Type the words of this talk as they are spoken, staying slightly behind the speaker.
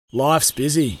Life's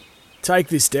busy. Take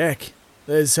this deck.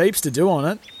 There's heaps to do on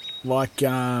it, like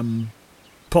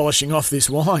polishing off this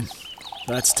wine.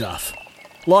 That's tough.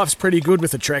 Life's pretty good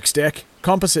with a Trex deck.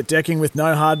 Composite decking with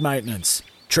no hard maintenance.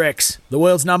 Trex, the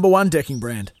world's #1 decking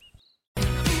brand.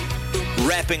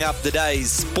 Wrapping up the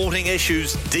day's sporting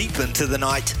issues deep into the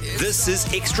night, this is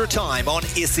Extra Time on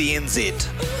SENZ.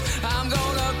 I'm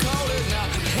gonna call it now.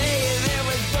 Hey, there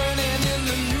was burning in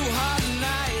the new hot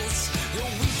nights. The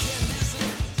weekend is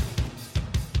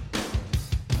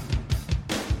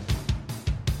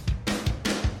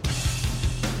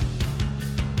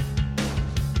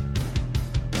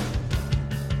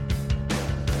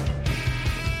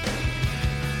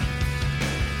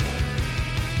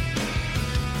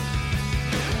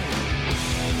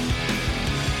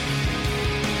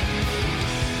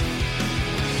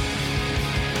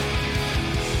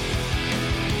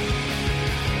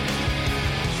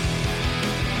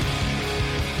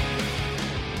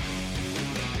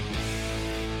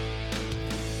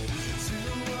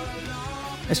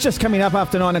It's just coming up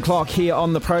after 9 o'clock here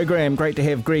on the program. Great to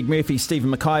have Greg Murphy, Stephen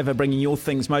McIver bringing you all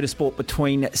things motorsport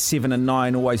between 7 and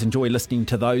 9. Always enjoy listening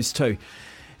to those two.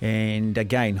 And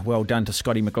again, well done to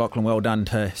Scotty McLaughlin, well done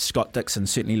to Scott Dixon.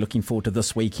 Certainly looking forward to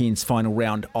this weekend's final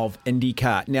round of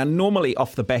IndyCar. Now, normally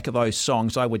off the back of those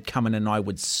songs, I would come in and I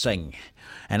would sing.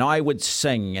 And I would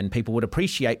sing and people would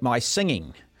appreciate my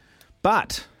singing.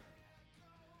 But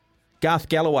Garth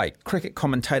Galloway, cricket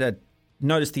commentator,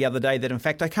 noticed the other day that in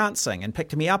fact I can't sing and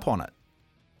picked me up on it.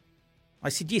 I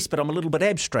said, yes, but I'm a little bit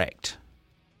abstract.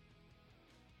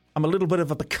 I'm a little bit of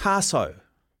a Picasso.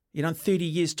 You know, in 30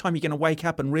 years' time you're going to wake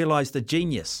up and realise the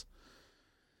genius.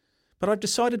 But I've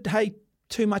decided, hey,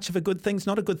 too much of a good thing's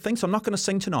not a good thing, so I'm not going to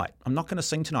sing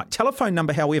tonight. Telephone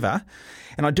number, however,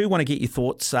 and I do want to get your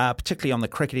thoughts, particularly on the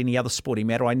cricket, any other sporting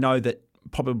matter. I know that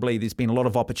probably there's been a lot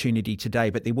of opportunity today,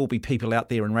 but there will be people out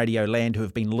there in Radio Land who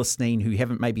have been listening who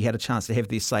haven't maybe had a chance to have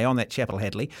their say on that, Chapel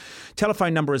Hadley.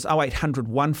 Telephone number is 0800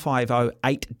 150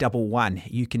 811.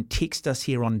 You can text us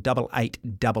here on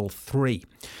 8833.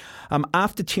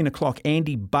 After 10 o'clock,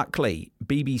 Andy Buckley,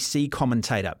 BBC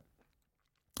commentator,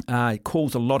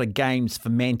 calls a lot of games for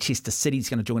Manchester City. He's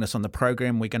going to join us on the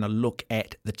program. We're going to look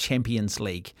at the Champions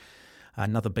League.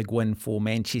 Another big win for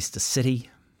Manchester City.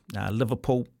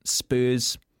 Liverpool,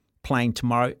 Spurs playing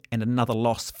tomorrow, and another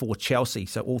loss for Chelsea.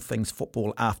 So all things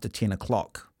football after 10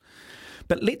 o'clock.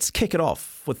 But let's kick it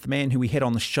off with the man who we had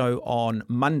on the show on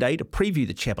Monday to preview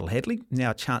the Chapel Hadley.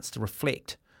 Now a chance to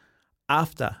reflect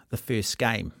after the first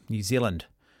game. New Zealand,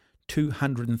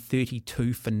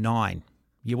 232 for 9.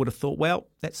 You would have thought, well,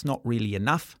 that's not really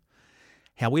enough.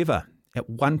 However, at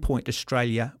one point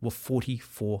Australia were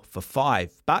 44 for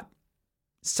 5. But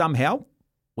somehow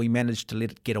we managed to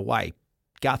let it get away.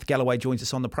 Garth Galloway joins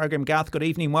us on the program. Garth, good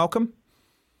evening. Welcome.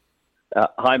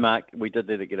 Hi, Mark. We did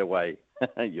let it get away.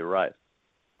 You're right.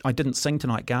 I didn't sing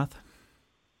tonight, Garth.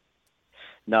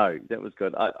 No, that was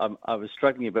good. I was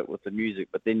struggling a bit with the music,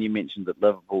 but then you mentioned that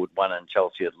Liverpool had won and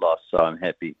Chelsea had lost, so I'm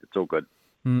happy. It's all good.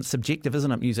 Subjective,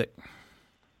 isn't it, music?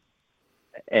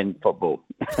 And football.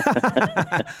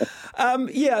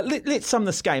 Let's sum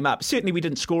this game up. Certainly we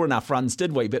didn't score enough runs,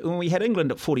 did we? But when we had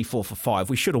England at 44 for 5,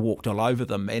 we should have walked all over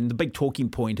them. And the big talking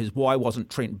point is, why wasn't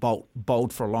Trent Boult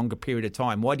bowled for a longer period of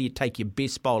time? Why do you take your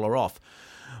best bowler off?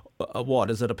 What,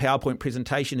 is it a PowerPoint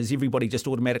presentation? Is everybody just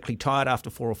automatically tired after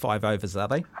 4 or 5 overs, are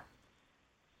they?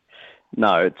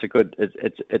 No,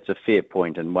 it's a fair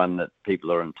point, and one that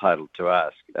people are entitled to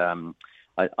ask.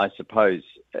 I suppose,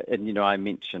 and you know, I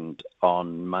mentioned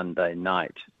on Monday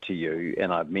night to you,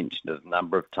 and I've mentioned it a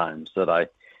number of times, that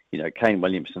Kane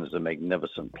Williamson is a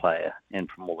magnificent player, and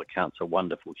from all accounts, a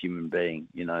wonderful human being.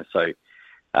 You know, so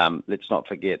let's not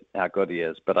forget how good he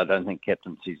is. But I don't think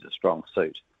captaincy is a strong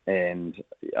suit, and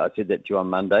I said that to you on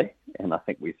Monday, and I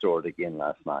think we saw it again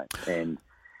last night. And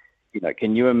you know,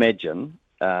 can you imagine?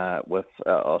 With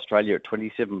Australia at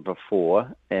 27 for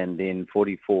 4 and then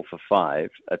 44 for 5,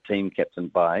 a team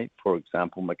captained by, for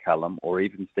example, McCullum or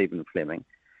even Stephen Fleming,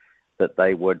 that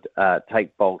they would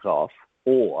take Boult off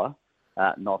or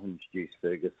not introduce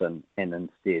Ferguson and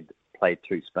instead play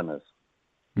 2 spinners.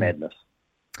 Madness.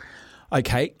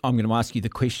 Okay, I'm going to ask you the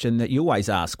question that you always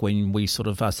ask when we sort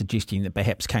of are suggesting that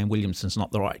perhaps Kane Williamson's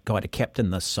not the right guy to captain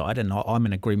this side, and I'm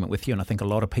in agreement with you, and I think a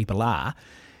lot of people are.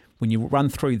 When you run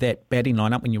through that batting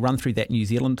lineup, when you run through that New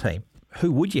Zealand team,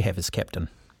 who would you have as captain?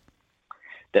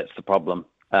 That's the problem,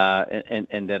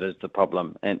 and that is the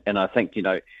problem. And I think, you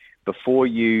know, before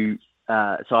you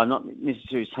So I'm not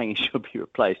necessarily saying he should be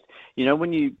replaced. You know,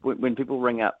 when people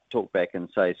ring up, talk back and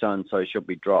say so-and-so should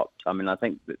be dropped, I mean, I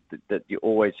think that you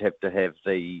always have to have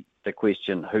the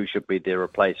question, who should be their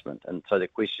replacement? And so the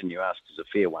question you ask is a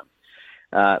fair one.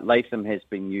 Latham has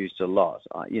been used a lot.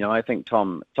 I think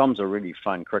Tom's a really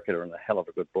fun cricketer and a hell of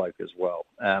a good bloke as well.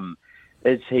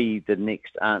 Is he the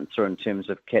next answer in terms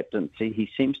of captaincy? He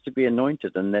seems to be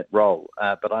anointed in that role,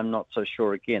 but I'm not so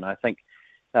sure again. I think,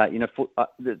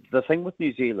 the thing with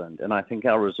New Zealand, and I think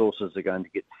our resources are going to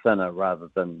get thinner rather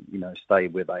than, stay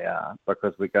where they are,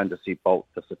 because we're going to see Bolt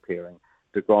disappearing.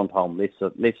 De Grandhomme,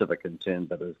 less of a concern,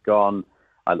 but is gone.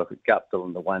 I look at Guptill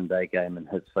in the one-day game and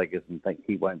his figures and think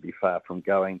he won't be far from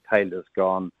going. Taylor's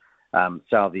gone.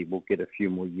 Southey will get a few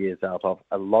more years out of.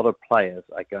 A lot of players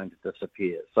are going to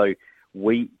disappear. So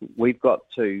we've got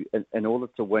to, in order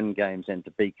to win games and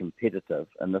to be competitive,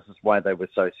 and this is why they were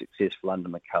so successful under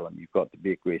McCullum, you've got to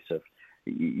be aggressive.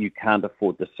 You can't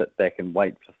afford to sit back and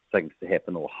wait for things to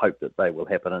happen or hope that they will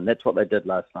happen. And that's what they did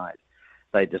last night.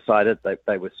 They decided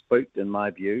they were spooked, in my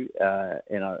view,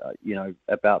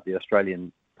 about the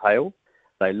Australian tail.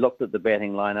 They looked at the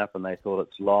batting lineup and they thought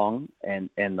it's long, and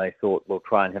they thought we'll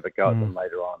try and have a go at them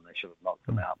later on. They should have knocked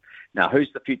them out. Now, who's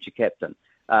the future captain?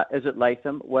 Is it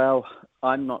Latham? Well,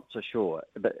 I'm not so sure.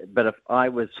 But if I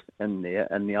was in there,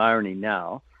 and the irony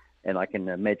now, and I can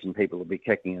imagine people will be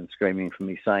kicking and screaming for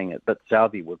me saying it, but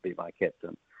Southey would be my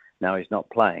captain. Now, he's not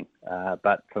playing.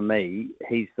 But for me,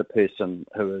 he's the person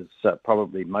who is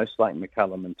probably most like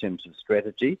McCullum in terms of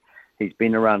strategy. He's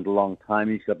been around a long time.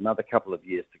 He's got another couple of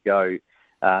years to go.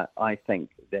 I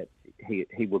think that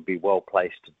he would be well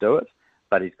placed to do it,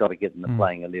 but he's got to get in the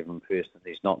playing 11 first, and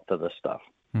he's not for this stuff.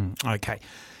 Okay.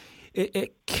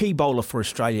 A key bowler for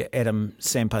Australia, Adam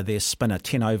Sampa, their spinner,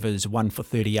 10 overs, 1 for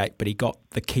 38, but he got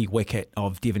the key wicket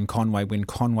of Devon Conway when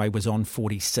Conway was on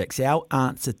 46. Our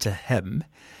answer to him,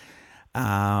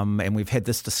 and we've had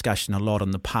this discussion a lot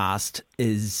in the past,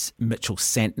 is Mitchell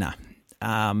Santner.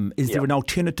 Is there an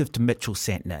alternative to Mitchell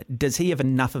Santner? Does he have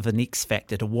enough of an X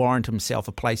factor to warrant himself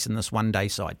a place in this one-day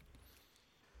side?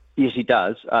 Yes, he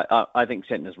does. I think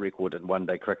Santner's record in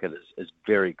one-day cricket is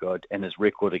very good, and his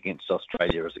record against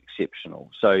Australia is exceptional.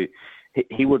 So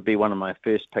he would be one of my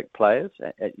first pick players.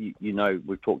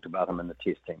 We've talked about him in the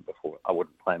Test team before. I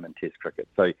wouldn't play him in Test cricket.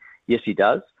 So, yes, he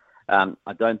does.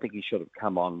 I don't think he should have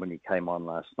come on when he came on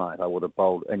last night. I would have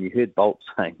bowled, and you heard Bolt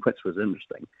saying, which was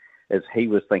interesting, is he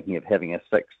was thinking of having a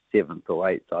 6th, 7th or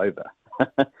 8th over.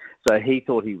 So he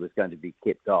thought he was going to be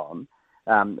kept on.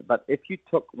 But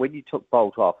when you took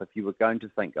Bolt off, if you were going to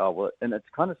think, and it's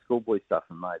kind of schoolboy stuff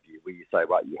in my view, where you say,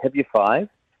 right, you have your 5,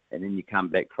 and then you come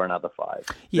back for another 5.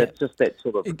 Yeah. That's just that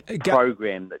sort of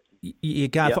program that...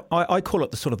 Garth, I call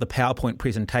it the sort of the PowerPoint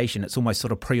presentation. It's almost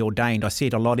sort of preordained. I see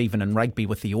it a lot even in rugby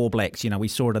with the All Blacks. We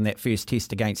saw it in that first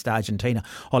test against Argentina.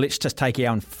 Let's just take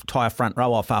our entire front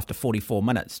row off after 44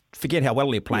 minutes. Forget how well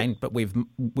they're playing, but we've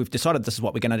decided this is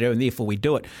what we're going to do, and therefore we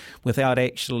do it without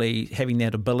actually having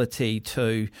that ability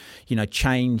to,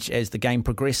 change as the game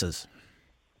progresses.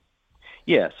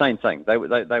 Yeah, same thing. They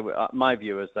were. My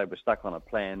view is they were stuck on a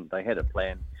plan. They had a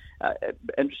plan.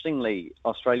 Interestingly,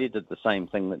 Australia did the same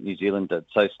thing that New Zealand did.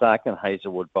 So Stark and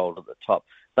Hazelwood bowled at the top.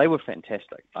 They were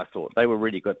fantastic, I thought. They were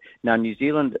really good. Now, New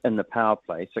Zealand in the power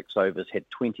play, 6 overs, had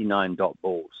 29 dot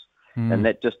balls. And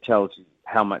that just tells you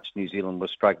how much New Zealand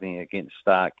was struggling against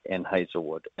Stark and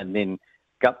Hazelwood. And then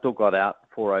Guptill got out,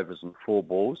 4 overs and 4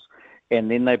 balls. And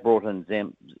then they brought in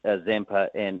Zampa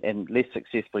and less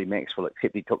successfully Maxwell,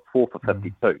 except he took 4 for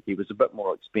 52. He was a bit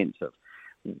more expensive.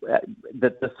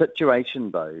 The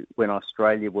situation, though, when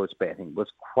Australia was batting was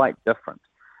quite different.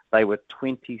 They were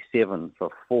 27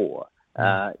 for 4,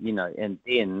 and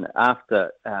then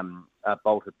after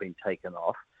Bolt had been taken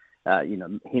off,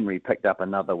 Henry picked up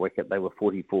another wicket. They were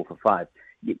 44 for 5.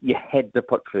 You had to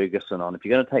put Ferguson on. If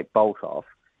you're going to take Bolt off,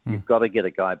 you've got to get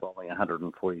a guy bowling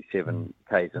 147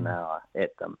 k's an hour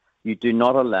at them. You do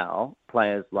not allow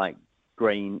players like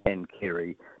Green and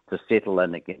Carey to settle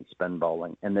in against spin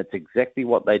bowling. And that's exactly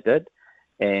what they did.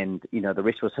 And, the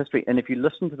rest was history. And if you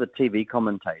listen to the TV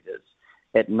commentators,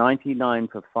 at 99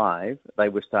 for 5, they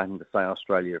were starting to say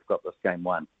Australia have got this game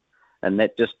won. And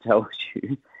that just tells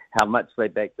you how much they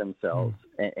backed themselves.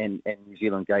 And New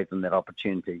Zealand gave them that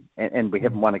opportunity. And we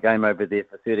haven't won a game over there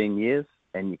for 13 years,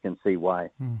 and you can see why.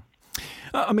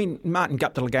 I mean, Martin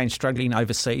Guptill again struggling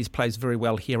overseas, plays very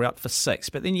well here, out for 6.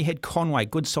 But then you had Conway,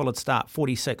 good solid start,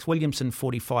 46. Williamson,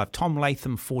 45. Tom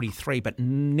Latham, 43. But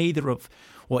neither of,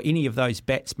 or any of those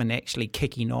batsmen actually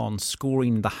kicking on,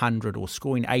 scoring the 100 or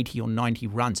scoring 80 or 90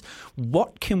 runs.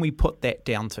 What can we put that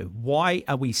down to? Why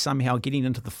are we somehow getting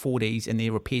into the 40s and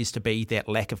there appears to be that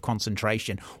lack of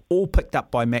concentration, all picked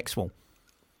up by Maxwell?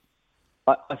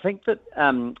 I think that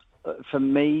for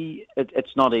me,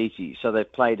 it's not easy. So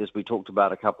they've played, as we talked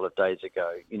about a couple of days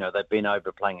ago. You know, they've been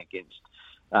over playing against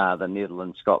the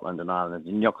Netherlands, Scotland, and Ireland.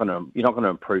 And you're not going to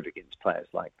improve against players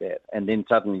like that. And then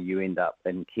suddenly you end up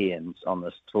in Cairns on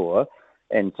this tour.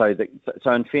 And so,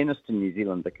 so in fairness to New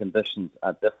Zealand, the conditions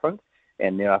are different,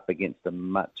 and they're up against a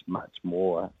much, much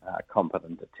more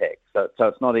competent attack. So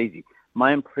it's not easy.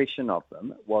 My impression of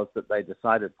them was that they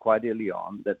decided quite early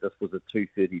on that this was a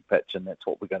 230 pitch and that's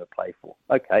what we're going to play for.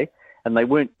 Okay, and they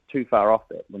weren't too far off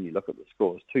that when you look at the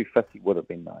scores. 250 would have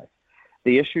been nice.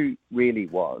 The issue really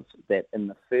was that in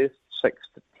the first 6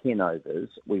 to 10 overs,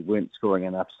 we weren't scoring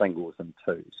enough singles and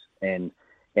twos. And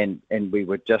we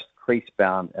were just crease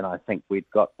bound, and I think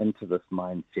we'd got into this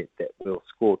mindset that we'll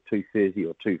score 230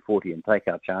 or 240 and take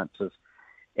our chances.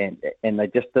 And they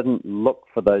just didn't look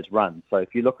for those runs. So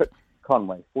if you look at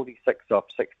Conway, 46 off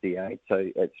 68, so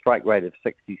at strike rate of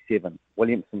 67.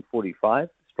 Williamson, 45,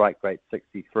 strike rate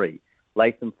 63.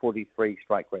 Latham, 43,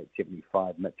 strike rate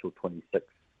 75. Mitchell, 26,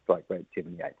 strike rate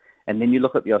 78. And then you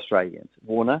look at the Australians.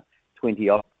 Warner, 20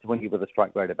 with a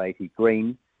strike rate of 80.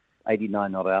 Green,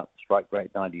 89 not out, strike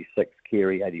rate 96.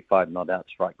 Carey, 85 not out,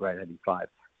 strike rate 85.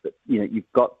 But, you know,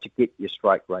 you've got to get your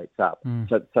strike rates up.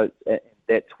 So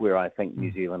that's where I think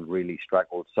New Zealand really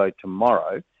struggled. So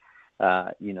tomorrow,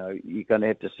 you know, you're going to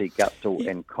have to see Guptill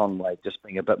and Conway just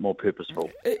being a bit more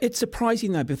purposeful. It's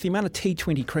surprising, though, with the amount of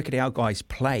T20 cricket our guys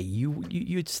play,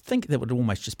 you'd think that would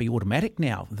almost just be automatic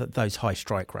now, those high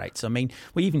strike rates. I mean,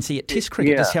 we even see at Test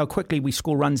cricket just how quickly we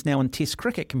score runs now in Test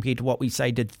cricket compared to what we,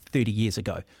 say, did 30 years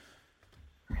ago.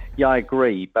 Yeah, I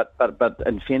agree. But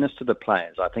in fairness to the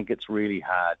players, I think it's really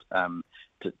hard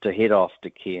to head off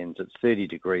to Cairns. It's 30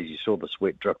 degrees. You saw the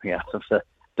sweat dripping out of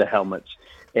the helmets.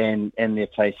 And they're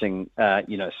facing,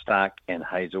 you know, Stark and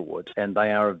Hazelwood, and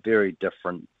they are a very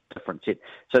different set.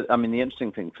 So, I mean, the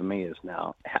interesting thing for me is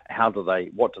now,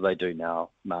 what do they do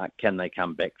now, Mark? Can they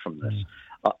come back from this?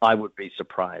 I would be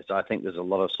surprised. I think there's a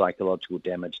lot of psychological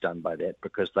damage done by that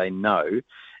because they know,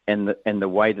 and the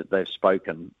way that they've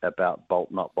spoken about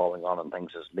Bolt not bowling on and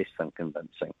things is less than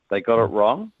convincing. They got it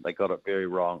wrong. They got it very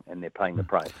wrong, and they're paying the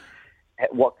price.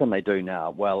 What can they do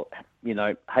now? Well, you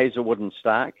know, Hazelwood and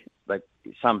Stark,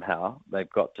 they've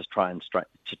got to try and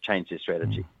to change their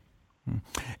strategy.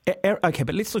 Okay,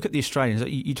 but let's look at the Australians.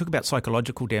 You talk about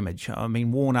psychological damage. I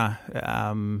mean, Warner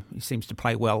he seems to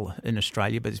play well in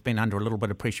Australia, but he's been under a little bit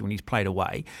of pressure when he's played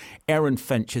away. Aaron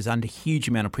Finch is under a huge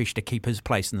amount of pressure to keep his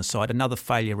place in the side. Another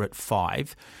failure at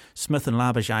 5. Smith and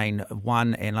Labuschagne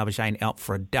 1, and Labuschagne out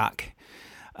for a duck.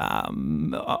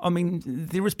 I mean,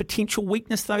 there is potential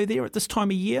weakness, though, there at this time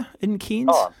of year in Cairns?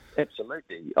 Oh,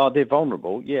 absolutely. Oh, they're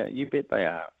vulnerable. Yeah, you bet they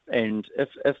are. And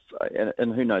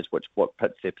and who knows what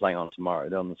pitch they're playing on tomorrow.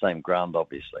 They're on the same ground,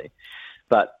 obviously.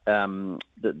 But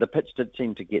the pitch did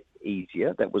seem to get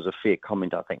easier. That was a fair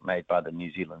comment, I think, made by the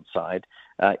New Zealand side.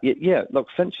 Look,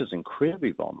 Finch is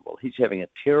incredibly vulnerable. He's having a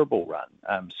terrible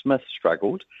run. Smith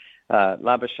struggled.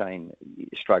 Labuschagne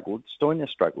struggled, Stoinis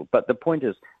struggled, but the point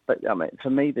is, for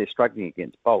me, they're struggling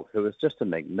against Bolt, who is just a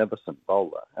magnificent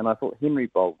bowler, and I thought Henry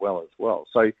bowled well as well.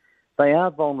 So they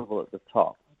are vulnerable at the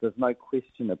top. There's no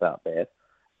question about that.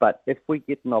 But if we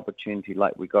get an opportunity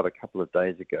like we got a couple of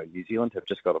days ago, New Zealand have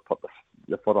just got to put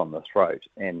the foot on the throat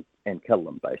and kill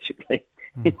them, basically.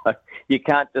 You know, you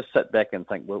can't just sit back and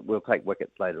think we'll take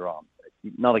wickets later on.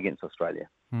 Not against Australia.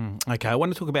 Okay, I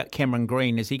want to talk about Cameron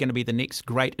Green. Is he going to be the next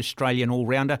great Australian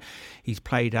all-rounder? He's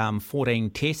played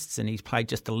 14 tests and he's played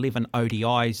just 11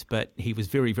 ODIs, but he was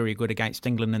very, very good against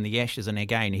England in the Ashes, and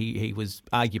again, he was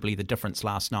arguably the difference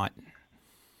last night.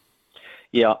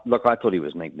 Yeah, look, I thought he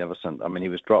was magnificent. I mean, he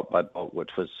was dropped by Bolt,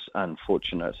 which was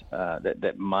unfortunate.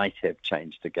 That might have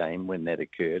changed the game when that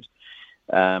occurred.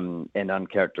 And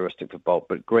uncharacteristic for Bolt.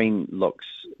 But Green looks,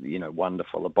 you know,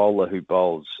 wonderful. A bowler who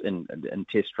bowls in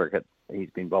Test cricket,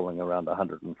 he's been bowling around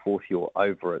 140 or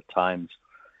over at times.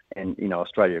 And, you know,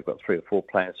 Australia have got 3 or 4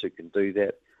 players who can do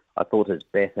that. I thought his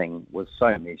batting was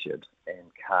so measured and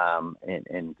calm,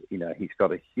 and you know, he's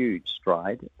got a huge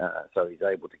stride, so he's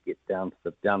able to get down to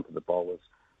the bowlers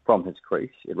from his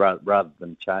crease rather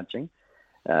than charging.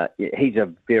 he's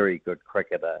a very good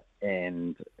cricketer,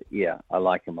 and I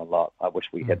like him a lot. I wish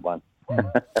we had one.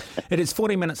 It is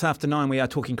 40 minutes after 9. We are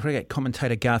talking cricket.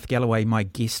 Commentator Garth Galloway, my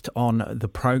guest on the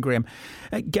program.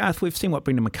 Garth, we've seen what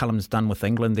Brendan McCullum's done with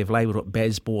England. They've labelled it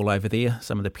Bazball over there.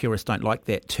 Some of the purists don't like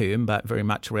that term, but very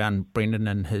much around Brendan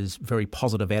and his very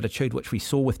positive attitude, which we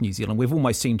saw with New Zealand. We've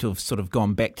almost seemed to have sort of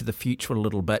gone back to the future a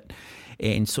little bit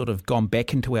and sort of gone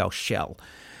back into our shell.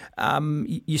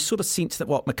 You sort of sense that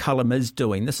what McCullum is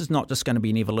doing, this is not just going to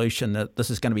be an evolution, that this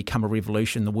is going to become a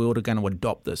revolution. The world are going to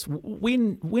adopt this.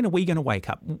 When are we going to wake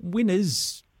up? When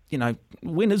is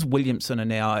Williamson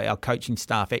and our coaching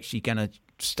staff actually going to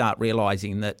start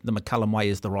realising that the McCullum way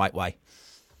is the right way?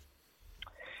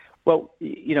 Well,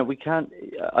 we can't.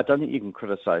 I don't think you can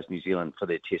criticise New Zealand for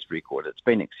their Test record. It's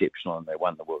been exceptional, and they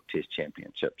won the World Test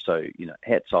Championship. So,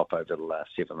 hats off over the last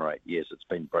 7 or 8 years. It's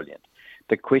been brilliant.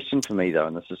 The question for me, though,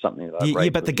 and this is something that I've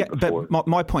raised before, but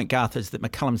my point, Garth, is that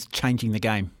McCullum's changing the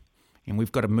game, and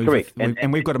we've got to move.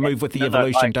 We've got to move with the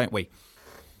evolution, don't we?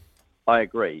 I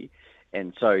agree.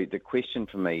 And so the question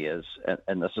for me is,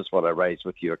 and this is what I raised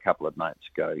with you a couple of nights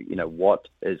ago, what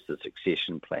is the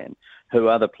succession plan? Who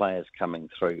are the players coming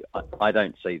through? I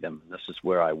don't see them. This is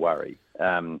where I worry.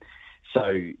 I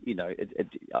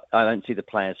don't see the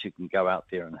players who can go out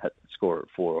there and score at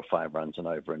 4 or 5 runs and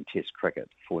over in Test cricket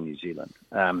for New Zealand.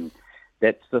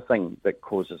 That's the thing that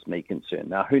causes me concern.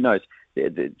 Now, who knows?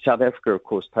 South Africa, of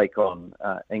course, take on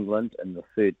England in the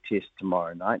 3rd Test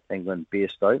tomorrow night. England,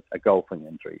 Bairstow, a golfing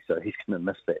injury, so he's going to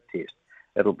miss that Test.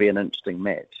 It'll be an interesting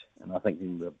match, and I think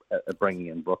they're bringing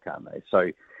in Brooke, aren't they?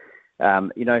 So,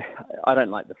 I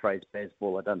don't like the phrase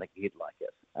Bazball. I don't think he'd like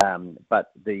it.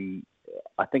 But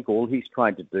I think all he's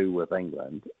tried to do with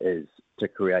England is to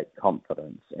create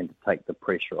confidence and to take the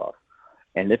pressure off.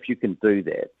 And if you can do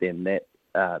that, then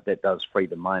that does free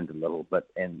the mind a little bit,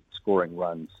 and scoring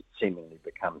runs seemingly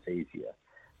becomes easier.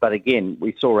 But again,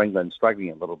 we saw England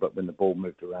struggling a little bit when the ball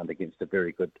moved around against a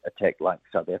very good attack like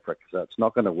South Africa. So it's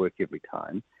not going to work every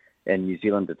time. And New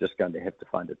Zealand are just going to have to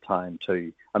find a time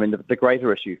to... I mean, the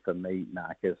greater issue for me,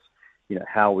 Mark, is,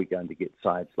 how are we going to get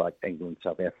sides like England,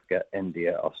 South Africa,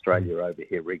 India, Australia over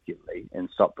here regularly and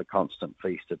stop the constant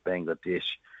feast of Bangladesh,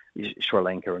 Sri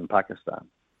Lanka and Pakistan?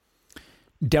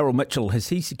 Daryl Mitchell, has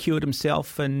he secured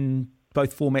himself in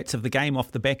both formats of the game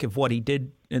off the back of what he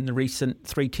did in the recent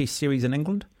 3 Test series in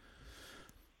England?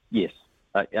 Yes,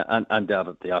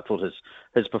 undoubtedly. I thought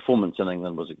his performance in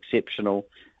England was exceptional.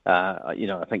 I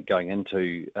think going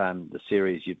into the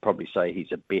series, you'd probably say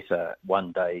he's a better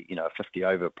one-day,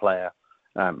 50-over player.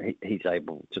 He's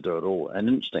able to do it all. And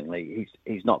interestingly,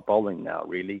 he's not bowling now,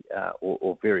 really,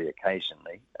 or very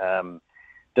occasionally.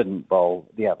 Didn't bowl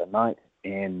the other night.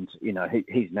 And,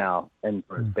 he's now in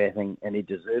for his batting, and he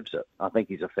deserves it. I think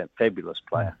he's a fabulous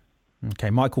player. Okay,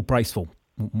 Michael Bracewell.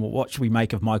 What should we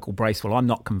make of Michael Bracewell? I'm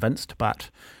not convinced, but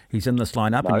he's in this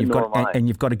lineup, and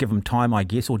you've got to give him time, I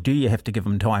guess, or do you have to give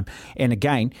him time? And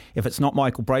again, if it's not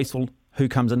Michael Bracewell, who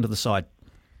comes into the side?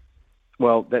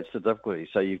 Well, that's the difficulty.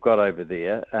 So you've got over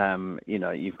there,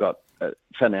 you've got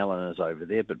Finn Allen is over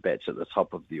there, but bats at the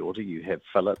top of the order. You have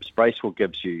Phillips. Bracewell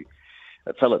gives you...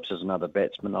 Phillips is another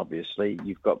batsman, obviously.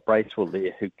 You've got Bracewell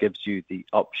there, who gives you the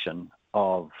option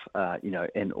of,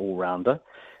 an all-rounder.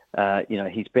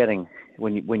 He's batting,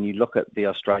 when you look at the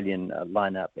Australian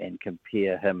lineup and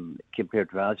compare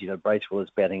to ours, Bracewell is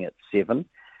batting at 7.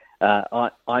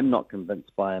 I'm not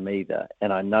convinced by him either,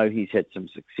 and I know he's had some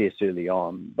success early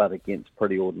on, but against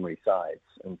pretty ordinary sides.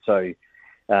 And so,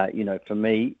 for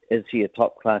me, is he a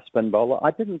top-class spin bowler? I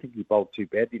didn't think he bowled too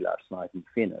badly last night, in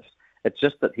fairness. It's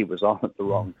just that he was on at the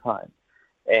wrong time.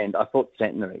 And I thought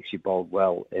Santner actually bowled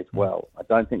well as well. I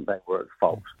don't think they were at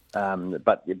fault.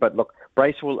 But look,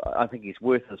 Bracewell, I think he's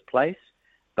worth his place,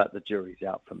 but the jury's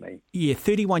out for me. Yeah,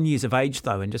 31 years of age,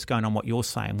 though, and just going on what you're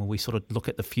saying, when we sort of look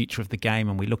at the future of the game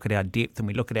and we look at our depth and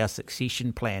we look at our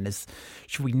succession plan,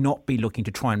 should we not be looking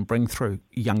to try and bring through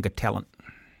younger talent?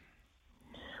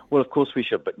 Well, of course we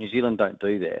should, but New Zealand don't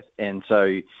do that. And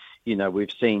so... we've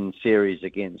seen series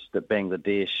against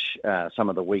Bangladesh, some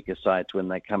of the weaker sides when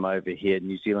they come over here.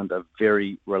 New Zealand are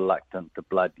very reluctant to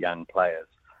blood young players.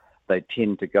 They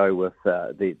tend to go with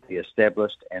the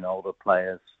established and older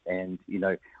players. And,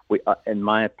 in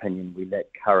my opinion, we lack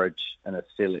courage in a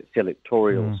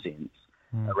selectorial sense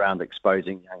around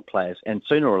exposing young players. And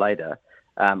sooner or later,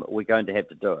 we're going to have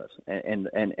to do it. And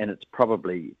it's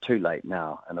probably too late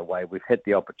now, in a way. We've had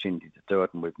the opportunity to do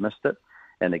it and we've missed it.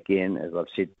 And again, as I've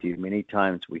said to you many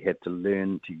times, we had to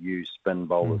learn to use spin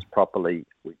bowlers properly.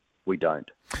 we don't.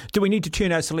 Do we need to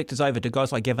turn our selectors over to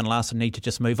guys like Gavin Larson? Need to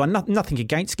just move on? Nothing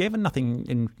against Gavin, nothing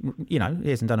in, he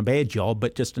hasn't done a bad job,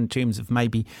 but just in terms of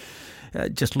maybe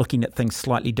just looking at things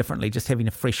slightly differently, just having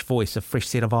a fresh voice, a fresh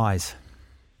set of eyes.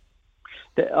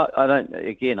 I don't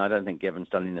think Gavin's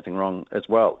done anything wrong as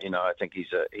well. I think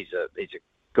he's a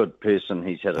good person.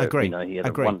 He's had a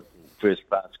wonderful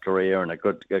first-class career and a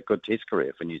good Test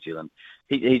career for New Zealand.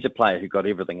 He's a player who got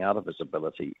everything out of his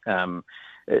ability.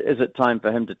 Is it time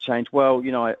for him to change? Well,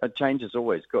 a change is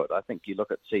always good. I think you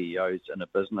look at CEOs in a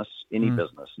business, any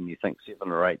business, and you think 7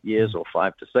 or 8 years or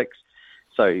 5 to 6.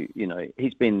 So,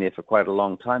 he's been there for quite a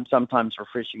long time. Sometimes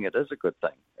refreshing it is a good thing.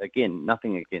 Again,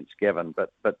 nothing against Gavin,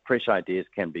 but fresh ideas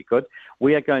can be good.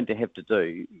 We are going to have to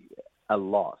do a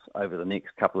lot over the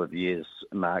next couple of years,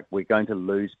 Mark. We're going to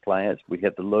lose players. We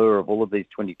have the lure of all of these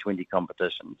 2020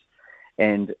 competitions,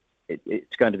 and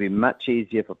it's going to be much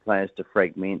easier for players to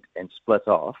fragment and split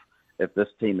off if this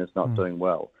team is not doing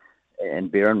well.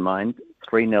 And bear in mind,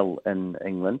 3-0 in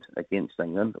England against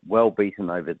England, well beaten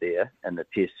over there in the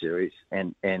Test series.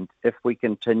 And if we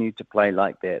continue to play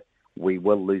like that, we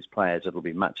will lose players. It'll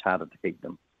be much harder to keep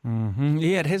them. Mm-hmm.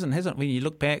 Yeah, it hasn't. When you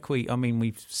look back,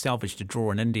 we've salvaged a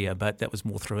draw in India, but that was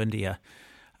more through India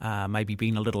maybe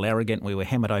being a little arrogant. We were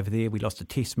hammered over there. We lost a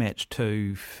Test match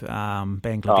to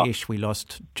Bangladesh. We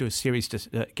lost to a series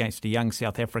against a young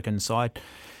South African side.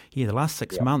 Yeah, the last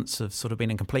 6 months have sort of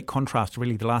been in complete contrast to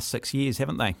really the last 6 years,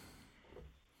 haven't they?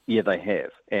 Yeah, they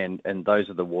have. And those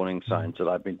are the warning signs that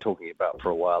I've been talking about for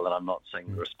a while, and I'm not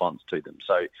seeing the response to them.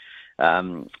 So,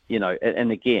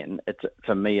 and again,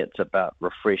 for me, it's about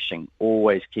refreshing,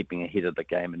 always keeping ahead of the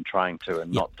game and trying to,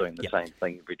 and not doing the same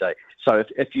thing every day. So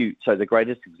so the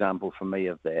greatest example for me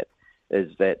of that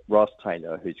is that Ross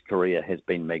Taylor, whose career has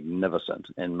been magnificent,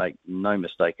 and make no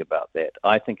mistake about that,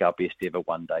 I think our best ever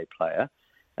one-day player,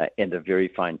 and a very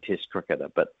fine Test cricketer.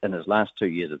 But in his last 2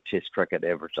 years of Test cricket,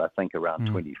 averaged, I think, around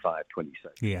 25,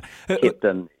 26. Yeah. Kept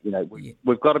in,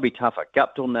 we've got to be tougher.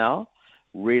 Guptill now,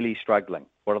 really struggling.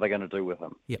 What are they going to do with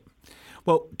him? Yep.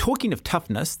 Well, talking of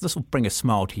toughness, this will bring a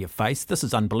smile to your face. This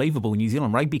is unbelievable. New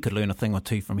Zealand Rugby could learn a thing or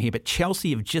two from here. But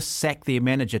Chelsea have just sacked their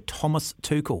manager, Thomas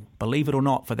Tuchel, believe it or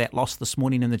not, for that loss this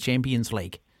morning in the Champions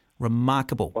League.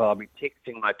 Remarkable. Well, I'll be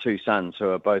texting my two sons, who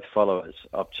are both followers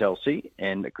of Chelsea,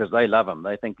 and because they love him,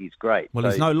 they think he's great. Well,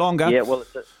 he's no longer. Yeah, well,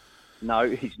 no,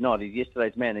 he's not. He's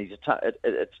yesterday's man.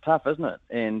 It's tough, isn't it?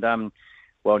 And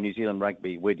well, New Zealand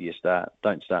Rugby, where do you start?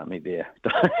 Don't start me there.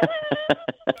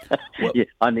 Well, yeah,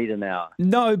 I need an hour.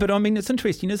 No, but I mean, it's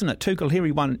interesting, isn't it? Tuchel here,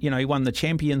 he won the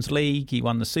Champions League, he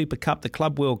won the Super Cup, the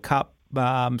Club World Cup.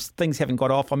 Things haven't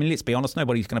got off. I mean, let's be honest,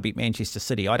 nobody's going to beat Manchester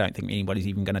City. I don't think anybody's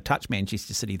even going to touch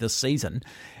Manchester City this season.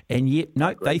 And yet,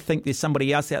 no, they think there's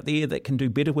somebody else out there that can do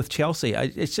better with Chelsea.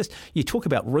 It's just, you talk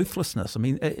about ruthlessness. I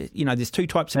mean, there's two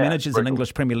types of managers in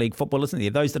English Premier League football, isn't there?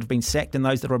 Those that have been sacked and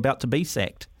those that are about to be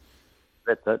sacked.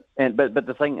 That's it. But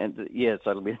the thing, so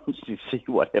it'll be interesting to see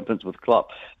what happens with Klopp.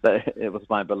 It was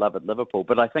my beloved Liverpool.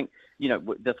 But I think,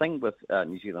 the thing with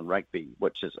New Zealand Rugby,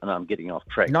 which is, and I'm getting off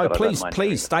track. No,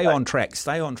 please stay on track.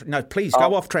 No, please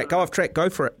go off track. Go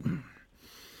for it.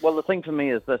 Well, the thing for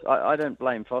me is this: I don't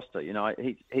blame Foster.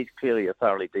 He's clearly a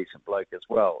thoroughly decent bloke as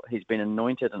well. He's been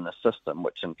anointed in a system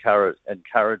which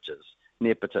encourages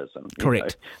nepotism.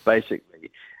 Correct. Basically.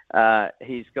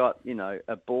 He's got,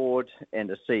 a board and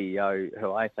a CEO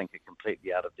who I think are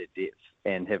completely out of their depth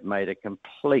and have made a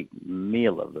complete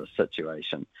meal of the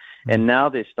situation. And now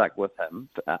they're stuck with him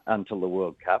until the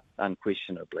World Cup,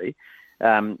 unquestionably.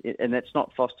 And that's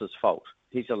not Foster's fault.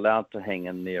 He's allowed to hang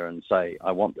in there and say,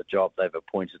 I want the job, they've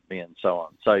appointed me, and so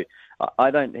on. So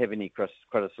I don't have any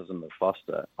criticism of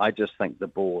Foster. I just think the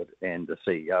board and the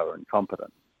CEO are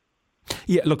incompetent.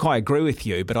 Yeah, look, I agree with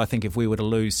you, but I think if we were to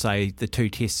lose, say, the 2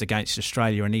 tests against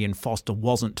Australia and Ian Foster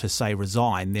wasn't to, say,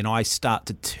 resign, then I start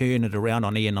to turn it around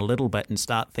on Ian a little bit and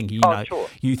start thinking, sure.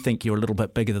 You think you're a little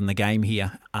bit bigger than the game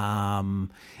here, and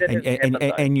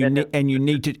you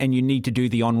need to do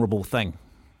the honourable thing.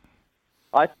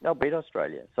 They'll beat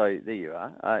Australia, so there you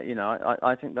are.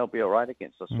 I think they'll be all right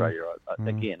against Australia.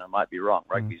 Again, I might be wrong.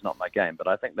 Rugby's not my game, but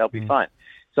I think they'll be fine.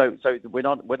 So we're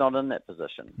not in that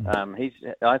position.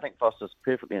 I think Foster's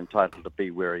perfectly entitled to be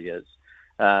where he is.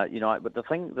 But the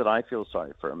thing that I feel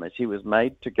sorry for him is he was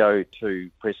made to go to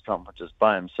press conferences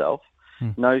by himself.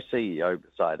 No CEO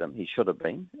beside him. He should have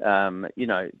been.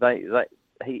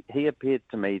 He appeared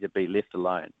to me to be left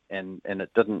alone, and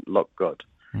it didn't look good.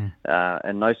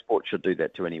 And no sport should do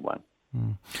that to anyone.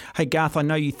 Hey, Garth, I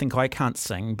know you think I can't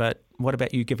sing, but what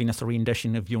about you giving us a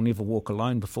rendition of You'll Never Walk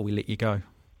Alone before we let you go?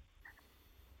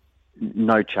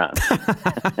 No chance.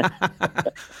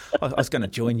 I was going to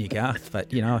join you, Garth,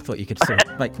 but I thought you could sort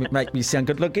of make me sound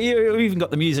good. Look, you even got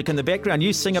the music in the background.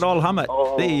 You sing it, I'll hum it.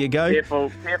 Oh, there you go.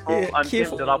 Careful. Yeah, I'm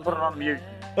careful. tempted. I'll put it on mute.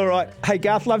 All right. Hey,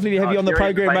 Garth, lovely to have you on the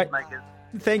program, mate.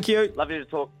 Thank you. Lovely to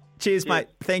talk. Cheers, mate.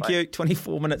 Thank Bye. you.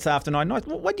 24 minutes after 9. Nice.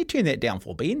 Why'd you turn that down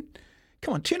for, Ben?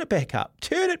 Come on, turn it back up.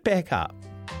 Turn it back up.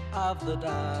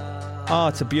 Oh,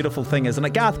 it's a beautiful thing, isn't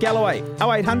it? Garth Galloway,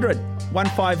 0800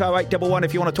 150811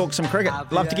 if you want to talk some cricket.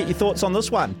 Love to get your thoughts on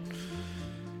this one.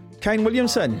 Kane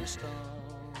Williamson.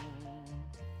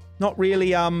 Not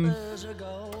really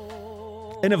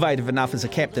innovative enough as a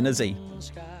captain, is he?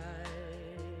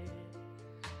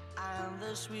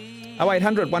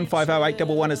 0800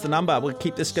 150811 is the number. We'll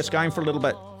keep this just going for a little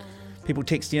bit. People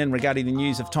texting in regarding the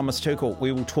news of Thomas Tuchel.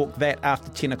 We will talk that after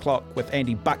 10 o'clock with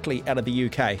Andy Buckley out of the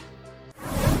UK.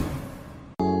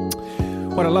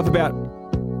 What I love about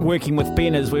working with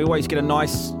Ben is we always get a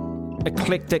nice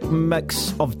eclectic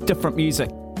mix of different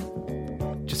music.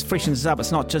 Just freshens us up.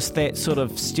 It's not just that sort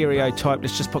of stereotype.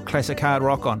 Let's just put classic hard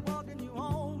rock on.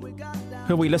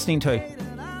 Who are we listening to?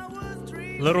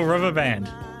 Little River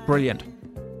Band. Brilliant.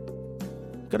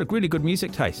 Got a really good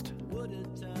music taste.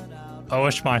 I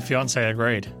wish my fiance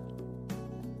agreed.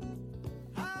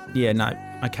 Yeah, no.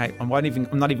 Okay, I'm not even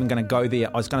going to go there.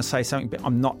 I was going to say something, but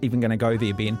I'm not even going to go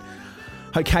there, Ben.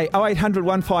 Okay, 0800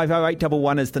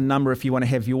 150811 is the number if you want to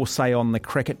have your say on the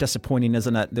cricket. Disappointing,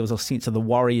 isn't it? There was a sense of the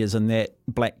Warriors in that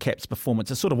Black Caps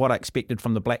performance. It's sort of what I expected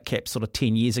from the Black Caps sort of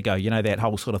 10 years ago. That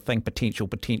whole sort of thing, potential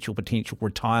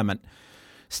retirement,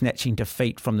 snatching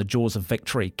defeat from the jaws of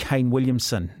victory. Kane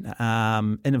Williamson,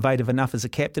 innovative enough as a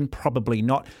captain? Probably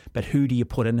not, but who do you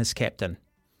put in as captain?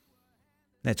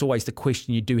 That's always the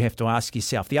question you do have to ask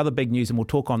yourself. The other big news, and we'll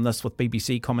talk on this with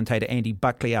BBC commentator Andy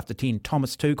Buckley after 10,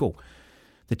 Thomas Tuchel,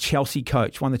 the Chelsea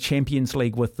coach, won the Champions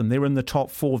League with them. They're in the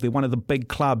top four. They're one of the big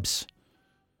clubs.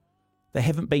 They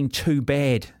haven't been too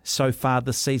bad so far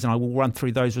this season. I will run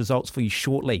through those results for you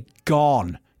shortly.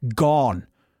 Gone.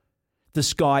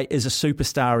 This guy is a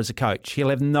superstar as a coach. He'll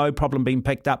have no problem being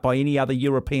picked up by any other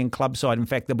European club side. In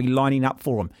fact, they'll be lining up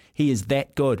for him. He is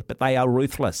that good, but they are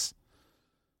ruthless.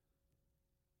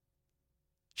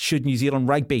 Should New Zealand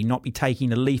Rugby not be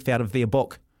taking a leaf out of their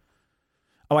book?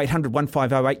 0800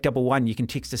 150811. You can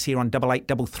text us here on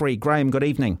 8833. Graham, good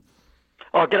evening.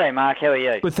 Oh, g'day, Mark. How are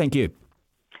you? Good, thank you.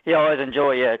 Yeah, I always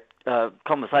enjoy your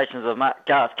conversations with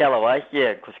Garth Galloway.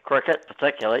 Yeah, with cricket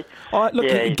particularly.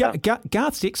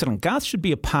 Garth's excellent. Garth should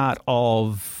be a part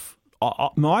of,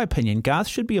 my opinion, Garth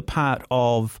should be a part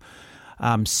of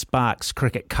Sparks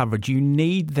cricket coverage. You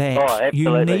need that. Oh, absolutely.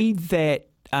 You need that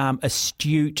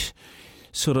astute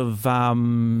sort of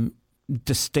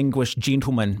distinguished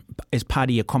gentleman as part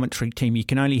of your commentary team. You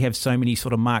can only have so many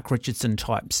sort of Mark Richardson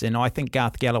types, and I think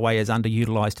Garth Galloway is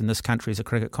underutilised in this country as a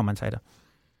cricket commentator.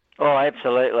 Oh,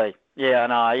 absolutely. Yeah, I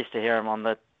know. I used to hear him on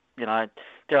the,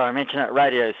 dare I mention it,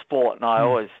 Radio Sport, and I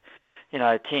always,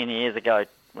 10 years ago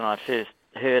when I first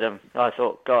heard him, I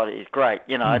thought, God, he's great.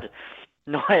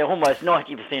 Almost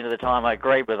 90% of the time I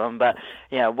agreed with him, but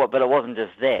but it wasn't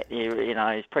just that.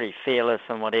 He's pretty fearless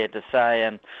in what he had to say,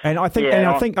 and I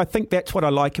think that's what I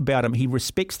like about him. He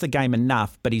respects the game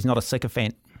enough, but he's not a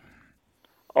sycophant.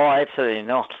 Oh, absolutely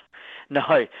not.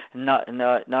 No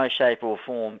shape or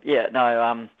form.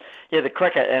 The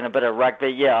cricket and a bit of rugby.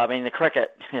 Yeah, I mean the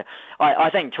cricket. I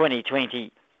think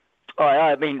 2020.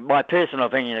 My personal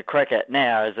opinion of cricket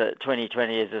now is that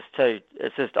 2020 is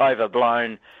it's just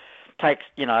overblown. Takes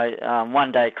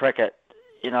one day cricket.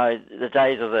 The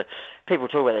days of the people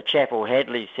talk about the Chappell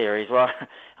Hadley series. Well,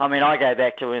 I mean I go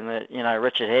back to when the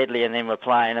Richard Hadley and them were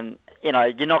playing, and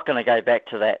you're not going to go back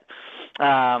to that.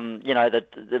 Wearing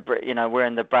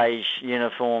the beige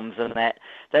uniforms and that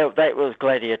was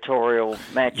gladiatorial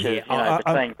matches,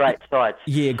 between great sides.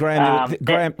 Yeah,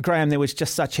 Graham, there was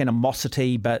just such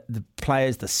animosity, but the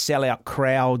players, the sellout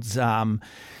crowds.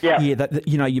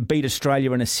 You beat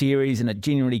Australia in a series, and it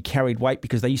genuinely carried weight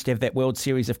because they used to have that World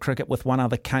Series of cricket with one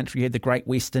other country. You had the great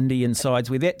West Indian sides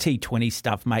with that T20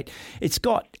 stuff, mate. It's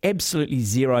got absolutely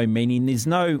zero meaning. There's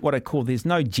no there's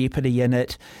no jeopardy in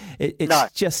it.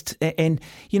 It's just and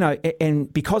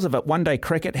because of it, one day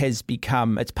cricket has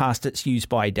become it's past its use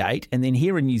by date. And then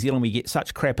here in New Zealand, we get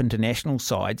such crap international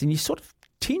sides, and you sort of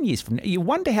 10 years from now, you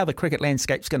wonder how the cricket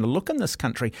landscape's going to look in this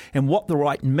country and what the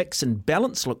right mix and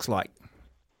balance looks like.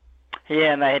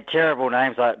 Yeah, and they had terrible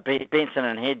names like Benson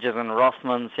and Hedges and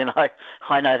Rothmans.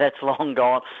 I know that's long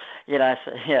gone. But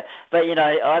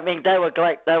I mean, they were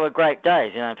great. They were great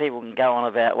days. People can go on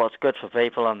about what's good for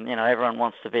people, and everyone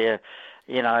wants to be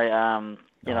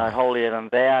holier than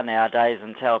thou nowadays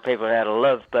and tell people how to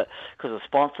live, but because of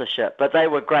sponsorship. But they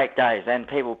were great days, and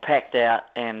people packed out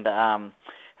and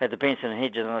had the Benson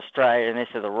Hedges in Australia, and this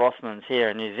are the Rothmans here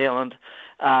in New Zealand.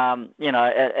 And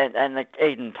the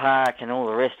Eden Park and all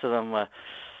the rest of them were,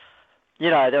 they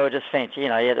were just fancy.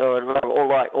 They were all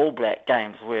like All Black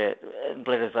games where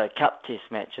Bledisloe Cup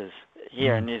Test matches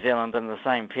here in New Zealand in the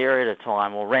same period of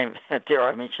time, or dare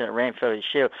I mention it, Ranfurly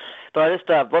Shield. But I just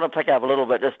want to pick up a little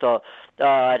bit,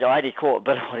 I only caught a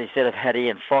bit of what he said about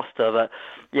Ian Foster, but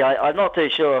yeah, I'm not too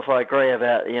sure if I agree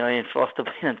about, Ian Foster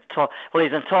being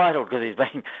he's entitled because he's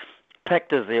been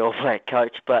picked as the All Black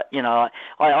coach, but,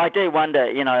 I do wonder,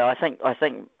 I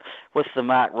think with the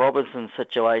Mark Robinson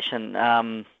situation,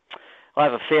 I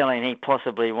have a feeling he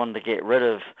possibly wanted to get rid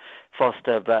of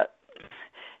Foster, but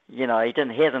he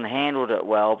hasn't handled it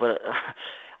well. But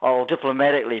I'll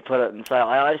diplomatically put it and say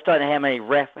I just don't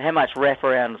know how much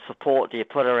wraparound support do you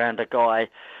put around a guy.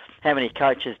 How many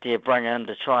coaches do you bring in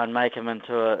to try and make him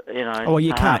into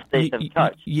you can't. decent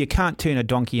coach? You can't turn a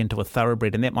donkey into a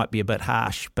thoroughbred, and that might be a bit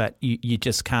harsh, but you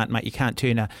just can't, mate. You can't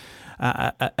turn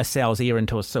a sow's ear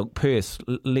into a silk purse.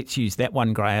 Let's use that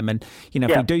one, Graham. And,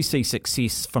 if we do see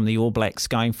success from the All Blacks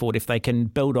going forward, if they can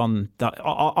build on...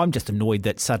 I'm just annoyed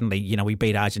that suddenly, we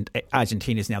beat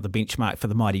Argentina's now the benchmark for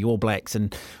the mighty All Blacks,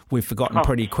 and we've forgotten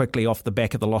pretty quickly off the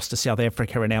back of the loss to South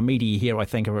Africa, and our media here, I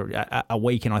think, are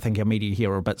weak, and I think our media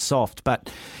here are a bit soft.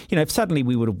 But, if suddenly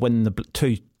we would have won the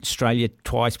two Australia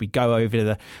twice, we go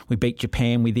over we beat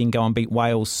Japan, we then go and beat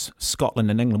Wales,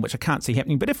 Scotland and England, which I can't see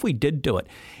happening. But if we did do it,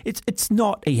 it's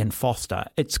not Ian Foster.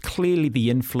 It's clearly the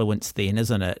influence then,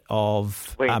 isn't it,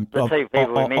 of the two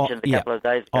people we mentioned a couple of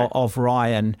days ago. Of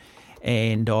Ryan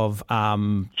and of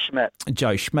Schmidt.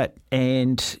 Joe Schmidt,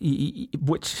 and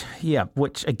which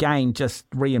again just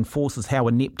reinforces how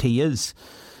inept he is.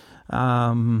 But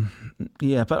I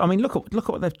mean, look at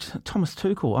what they've Thomas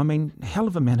Tuchel. I mean, hell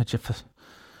of a manager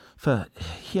for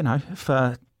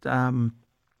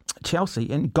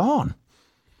Chelsea, and gone.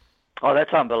 Oh,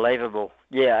 that's unbelievable.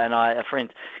 Yeah, and I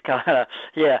heard about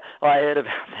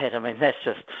that. I mean, that's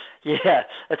just,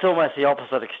 it's almost the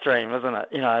opposite extreme, isn't it?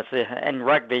 And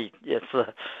rugby, it's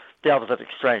the opposite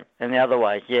extreme, and the other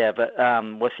way, but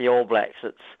with the All Blacks,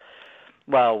 it's,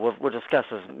 well, we'll discuss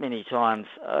this many times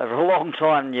over a long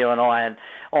time, you and I, and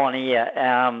on air,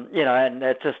 and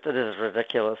it is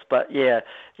ridiculous. But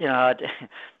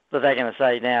but they're going to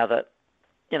say now that,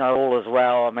 all is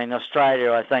well. I mean,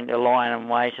 Australia, I think, they're lying in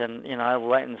wait, and, we'll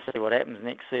wait and see what happens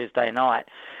next Thursday night.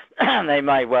 They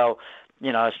may well,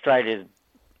 Australia's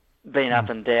been up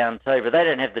and down too, but they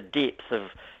don't have the depth of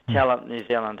talent New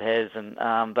Zealand has. And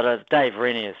but Dave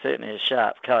Rennie is certainly a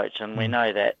sharp coach, and we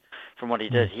know that from what he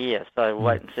did here. So we'll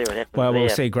wait and see what happens. Well, there. We'll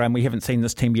see, Graham. We haven't seen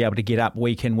this team be able to get up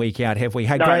week in, week out, have we?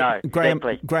 Hey, No, Graham,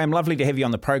 exactly. Graham, lovely to have you on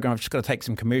the program. I've just got to take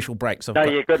some commercial breaks.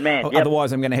 You're a good man. Yep.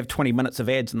 Otherwise, I'm going to have 20 minutes of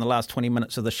ads in the last 20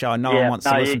 minutes of the show. No one wants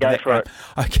to listen to that. For it.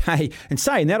 Okay. And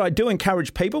saying that, I do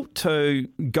encourage people to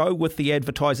go with the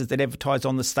advertisers that advertise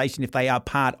on the station if they are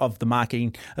part of the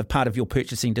marketing, part of your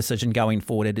purchasing decision going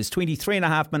forward. It is 23 and a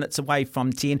half minutes away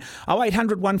from 10.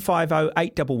 0800 150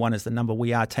 811 is the number.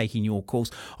 We are taking your calls.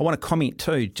 I want to comment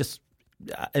too,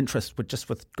 interest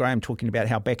with Graham talking about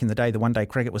how back in the day the one-day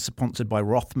cricket was sponsored by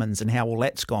Rothmans and how all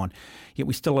that's gone. Yet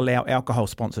we still allow alcohol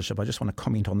sponsorship. I just want to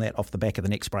comment on that off the back of the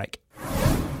next break.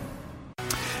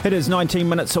 It is 19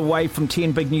 minutes away from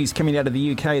 10. Big news coming out of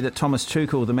the UK that Thomas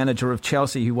Tuchel, the manager of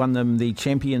Chelsea, who won them the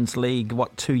Champions League,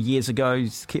 2 years ago,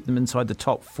 kept them inside the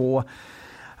top four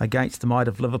against the might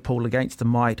of Liverpool, against the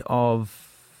might of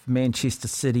Manchester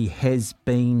City, has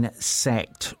been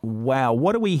sacked. Wow.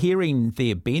 What are we hearing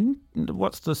there, Ben?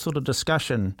 What's the sort of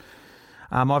discussion?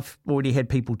 I've already had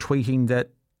people tweeting that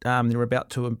they're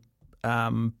about to...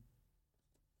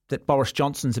 that Boris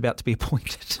Johnson's about to be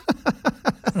appointed.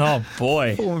 Oh,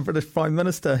 boy. Former British Prime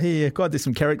Minister. Here, God, there's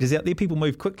some characters out there. People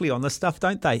move quickly on this stuff,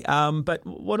 don't they? But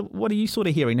what are you sort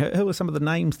of hearing? Who are some of the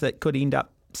names that could end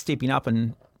up stepping up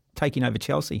and taking over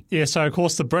Chelsea? Yeah, so of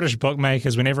course the British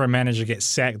bookmakers, whenever a manager gets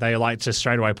sacked, they like to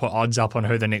straight away put odds up on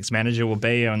who the next manager will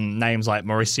be, and names like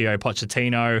Mauricio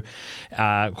Pochettino,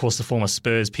 of course the former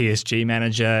Spurs PSG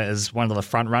manager, is one of the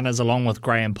front runners, along with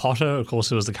Graham Potter, of course,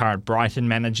 who was the current Brighton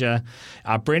manager.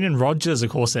 Brendan Rodgers, of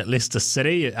course, at Leicester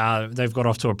City, they've got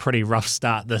off to a pretty rough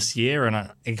start this year, and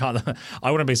I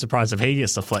wouldn't be surprised if he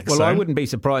gets the flick. Well, I wouldn't be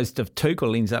surprised if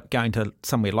Tuchel ends up going to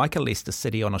somewhere like a Leicester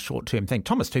City on a short-term thing.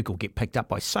 Thomas Tuchel will get picked up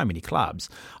by so so many clubs.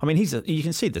 I mean, you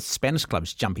can see the Spanish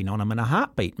clubs jumping on him in a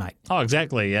heartbeat, mate. Oh,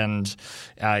 exactly. And,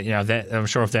 that I'm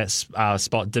sure if that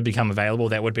spot did become available,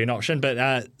 that would be an option. But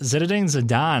Zinedine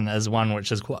Zidane is one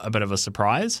which is quite a bit of a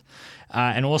surprise.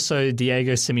 And also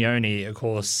Diego Simeone, of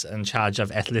course, in charge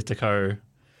of Atletico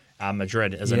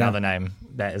Madrid is another name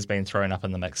that has been thrown up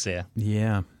in the mix there.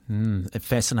 Yeah.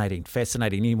 Fascinating.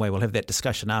 Anyway, we'll have that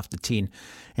discussion after 10.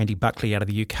 Andy Buckley out of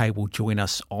the UK will join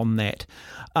us on that.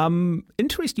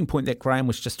 Interesting point that Graham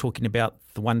was just talking about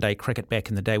the one-day cricket back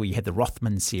in the day where you had the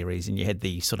Rothman series and you had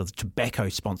the sort of tobacco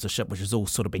sponsorship, which has all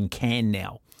sort of been canned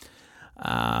now.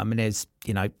 And as,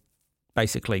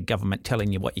 basically government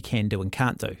telling you what you can do and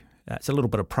can't do. It's a little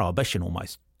bit of prohibition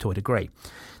almost to a degree.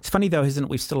 It's funny though, isn't it?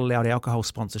 We've still allowed alcohol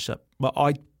sponsorship. Well,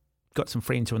 I got some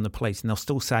friends who are in the police and they'll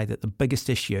still say that the biggest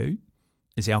issue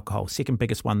is alcohol. Second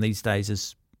biggest one these days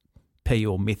is P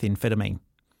or methamphetamine.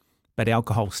 But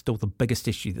alcohol's still the biggest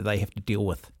issue that they have to deal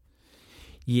with.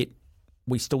 Yet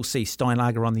we still see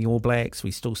Steinlager on the All Blacks.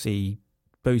 We still see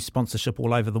booze sponsorship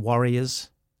all over the Warriors.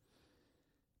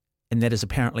 And that is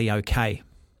apparently okay.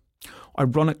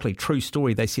 Ironically, true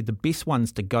story, they said the best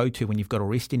ones to go to when you've got to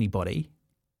arrest anybody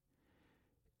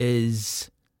is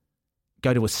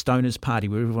go to a stoners party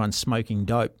where everyone's smoking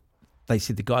dope. They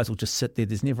said the guys will just sit there.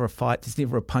 There's never a fight. There's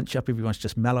never a punch-up. Everyone's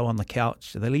just mellow on the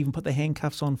couch. They'll even put the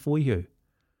handcuffs on for you.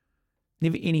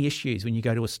 Never any issues when you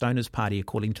go to a stoners party,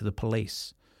 according to the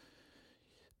police.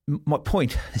 My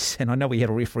point is, and I know we had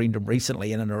a referendum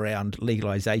recently in and around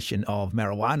legalisation of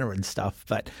marijuana and stuff,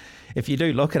 but if you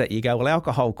do look at it, you go, well,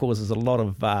 alcohol causes a lot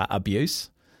of abuse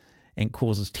and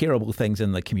causes terrible things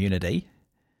in the community.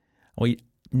 We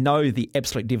know the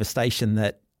absolute devastation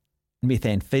that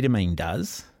methamphetamine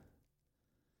does.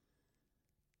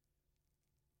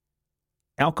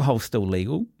 Alcohol's still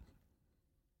legal,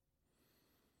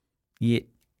 yet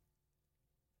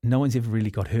no one's ever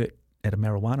really got hurt at a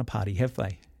marijuana party, have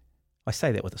they? I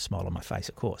say that with a smile on my face,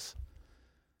 of course.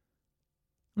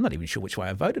 I'm not even sure which way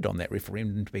I voted on that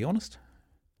referendum, to be honest.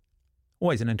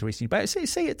 Always an interesting debate.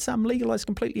 See, it's legalised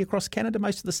completely across Canada,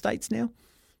 most of the states now.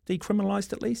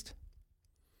 Decriminalised at least.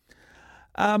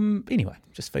 Anyway,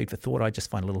 just food for thought. I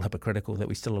just find it a little hypocritical that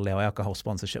we still allow alcohol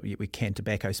sponsorship, yet we can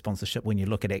tobacco sponsorship when you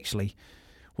look at actually,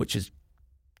 which is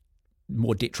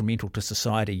more detrimental to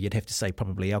society. You'd have to say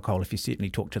probably alcohol if you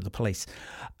certainly talk to the police.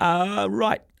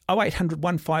 Right. 0800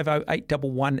 150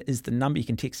 811 is the number. You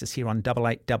can text us here on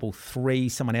 8833.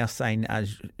 Someone else saying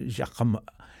Joachim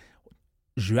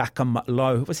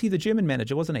Low. Was he the German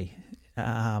manager, wasn't he?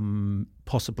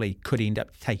 Possibly could end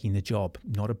up taking the job.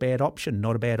 Not a bad option.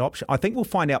 I think we'll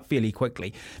find out fairly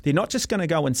quickly. They're not just going to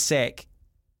go and sack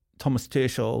Thomas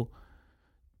Tuchel,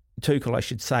 I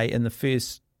should say, in the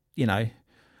first,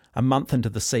 a month into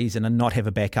the season and not have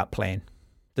a backup plan.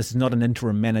 This is not an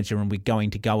interim manager and we're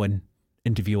going to go and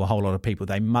interview a whole lot of people.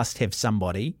 They must have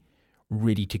somebody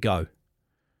ready to go.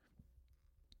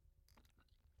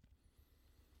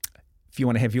 If you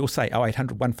want to have your say,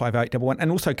 0800 150 811. And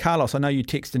also, Carlos, I know you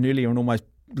texted in earlier and almost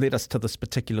led us to this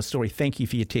particular story. Thank you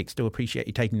for your text. Do appreciate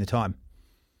you taking the time.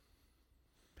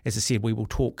 As I said, we will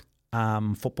talk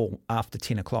football after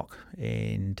 10 o'clock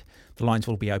and the lines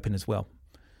will be open as well.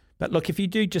 But look, if you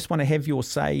do just want to have your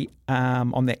say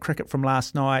on that cricket from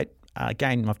last night,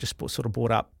 again, I've just sort of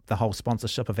brought up the whole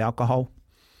sponsorship of alcohol.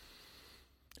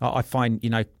 I find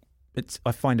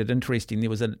it interesting. There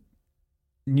was a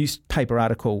newspaper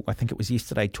article, I think it was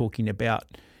yesterday, talking about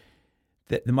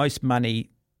that the most money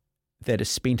that is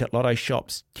spent at lotto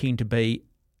shops tend to be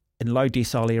in low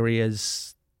decile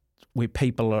areas where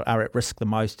people are at risk the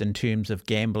most in terms of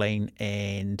gambling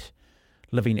and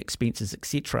living expenses,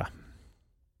 etc.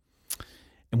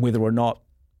 And whether or not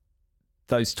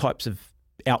those types of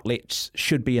outlets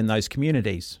should be in those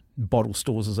communities. Bottle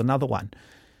stores is another one.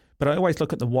 But I always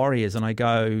look at the Warriors and I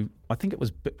go, I think it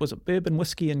was it bourbon,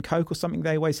 whiskey and Coke or something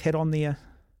they always had on their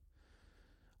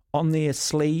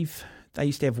sleeve. They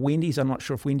used to have Wendy's. I'm not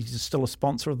sure if Wendy's is still a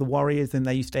sponsor of the Warriors. Then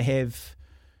they used to have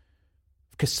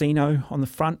casino on the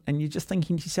front. And you're just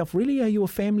thinking to yourself, really, are you a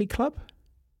family club?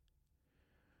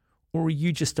 Or are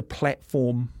you just a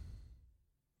platform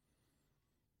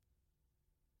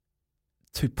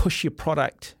to push your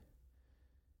product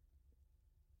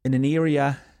in an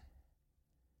area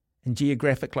and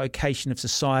geographic location of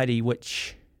society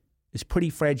which is pretty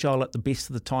fragile at the best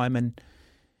of the time, and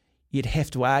you'd have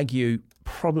to argue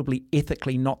probably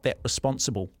ethically not that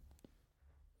responsible.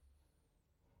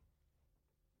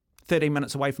 13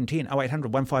 minutes away from 10,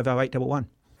 0800 150 811.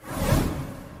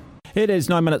 It is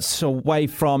 9 minutes away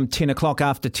from 10 o'clock.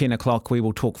 After 10 o'clock, we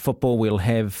will talk football. We'll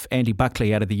have Andy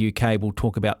Buckley out of the UK. We'll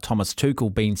talk about Thomas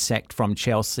Tuchel being sacked from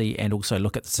Chelsea and also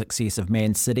look at the success of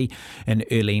Man City and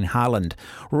Erling Haaland.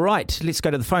 Right, let's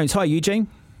go to the phones. Hi, Eugene.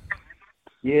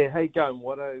 Yeah, how you going,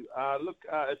 Watto?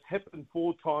 It's happened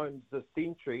 4 times this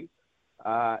century,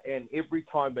 and every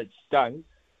time it's done.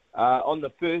 On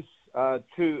the first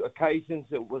 2 occasions,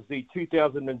 it was the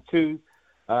 2002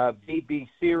 BB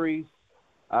Series,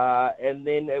 and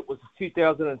then it was the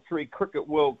 2003 Cricket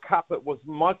World Cup. It was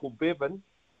Michael Bevan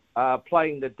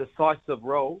playing the decisive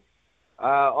role.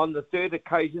 On the third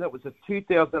occasion, it was the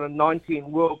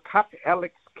 2019 World Cup,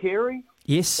 Alex Carey.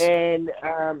 Yes. And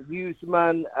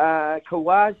Usman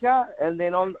Khawaja. And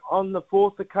then on the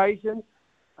fourth occasion,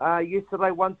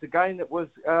 yesterday, once again, it was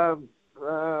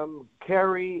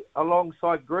Carey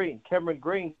alongside Cameron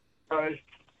Green. So,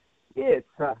 yeah, it's...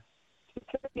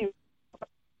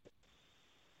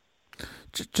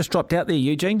 Just dropped out there,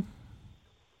 Eugene.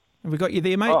 Have we got you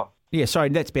there, mate? Oh. Yeah, sorry,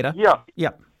 that's better. Yeah.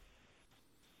 Yep.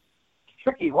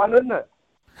 Tricky one, isn't it?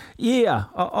 Yeah.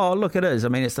 Oh, look, it is. I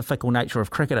mean, it's the fickle nature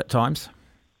of cricket at times.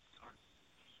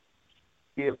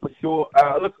 Yeah, for sure.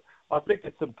 Look, I think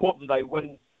it's important they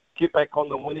get back on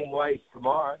the winning ways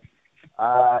tomorrow.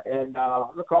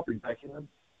 Look, I'll be backing them.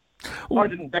 I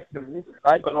didn't back them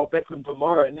yesterday, but I'll back them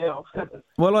tomorrow now.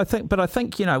 Well, I think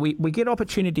we get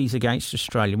opportunities against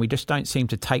Australia and we just don't seem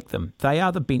to take them. They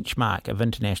are the benchmark of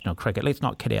international cricket. Let's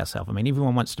not kid ourselves. I mean,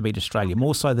 everyone wants to beat Australia,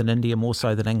 more so than India, more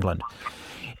so than England.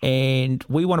 And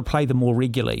we want to play them more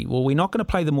regularly. Well, we're not going to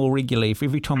play them more regularly if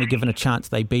every time we're given a chance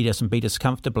they beat us and beat us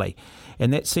comfortably.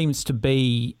 And that seems to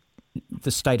be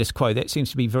the status quo. That seems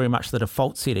to be very much the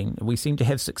default setting. We seem to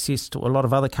have success to a lot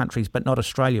of other countries, but not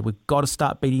Australia. We've got to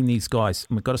start beating these guys,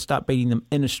 and we've got to start beating them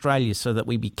in Australia so that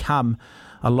we become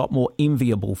a lot more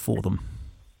enviable for them.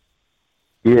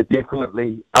 Yeah,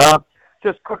 definitely.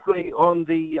 Just quickly on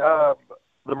the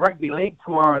rugby league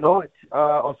tomorrow night.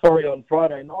 On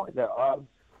Friday night.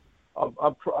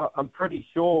 I'm pretty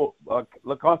sure.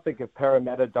 Look, I think if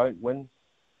Parramatta don't win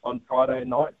on Friday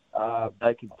night,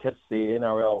 they can kiss their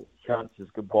NRL chances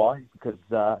goodbye because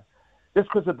of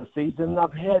the season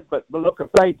they've had. But look,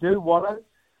 if they do, Watto,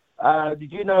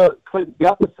 did you know Clint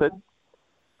Gutherson?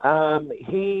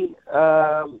 He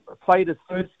played his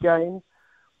first game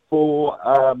for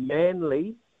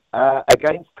Manly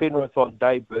against Penrith on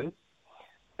debut.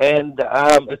 And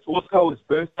it's also his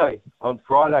birthday on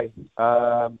Friday.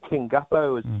 King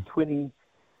Gutho is 28.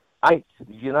 Did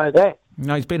you know that?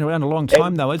 No, he's been around a long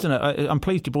time, though, isn't it? I'm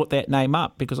pleased you brought that name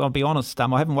up because I'll be honest, I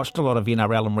haven't watched a lot of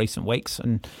NRL in recent weeks,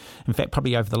 and in fact,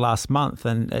 probably over the last month.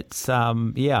 And it's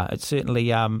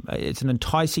certainly it's an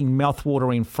enticing,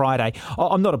 mouth-watering Friday.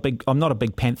 I'm not a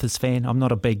big Panthers fan. I'm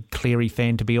not a big Cleary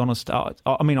fan, to be honest. I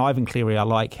mean, Ivan Cleary, I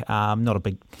like. Not a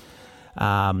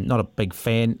big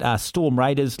fan. Storm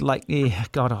Raiders,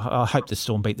 I hope the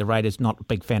Storm beat the Raiders. Not a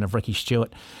big fan of Ricky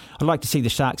Stewart. I'd like to see the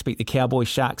Sharks beat the Cowboys.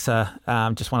 Sharks are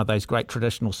just one of those great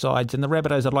traditional sides. And the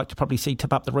Rabbitohs I'd like to probably see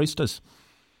tip up the Roosters.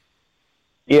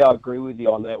 Yeah, I agree with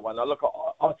you on that one. Look,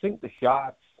 I think the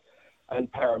Sharks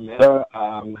and Parramatta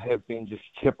have been just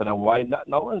chipping away.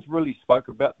 No one's really spoke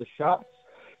about the Sharks.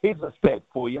 Here's a stat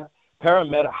for you.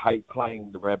 Parramatta hate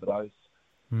playing the Rabbitohs,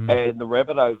 and the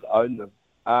Rabbitohs own them.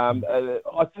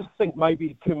 I just think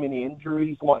maybe too many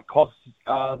injuries might cost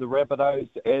the Rabbitohs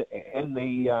and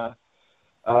the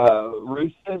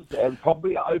Roosters, and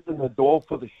probably open the door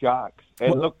for the Sharks.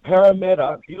 And look,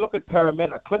 Parramatta, if you look at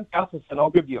Parramatta, Clint Gutherson, I'll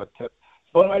give you a tip.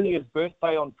 It's not only his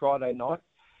birthday on Friday night,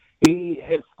 he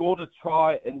has scored a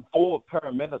try in 4 of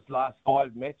Parramatta's last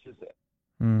 5 matches.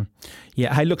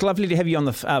 Yeah. Hey, look, lovely to have you on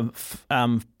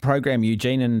the program,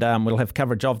 Eugene, and we'll have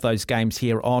coverage of those games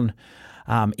here on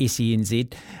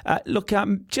SENZ. Look,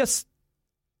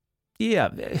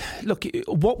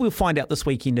 what we'll find out this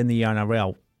weekend in the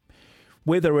NRL,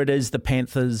 whether it is the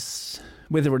Panthers,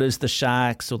 whether it is the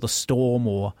Sharks or the Storm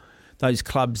or those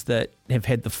clubs that have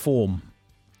had the form,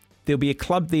 there'll be a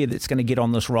club there that's going to get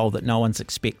on this roll that no one's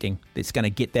expecting, that's going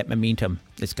to get that momentum,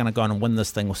 that's going to go on and win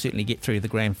this thing or certainly get through the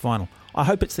grand final. I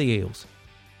hope it's the Eels.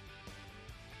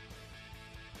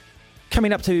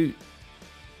 Coming up to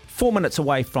 4 minutes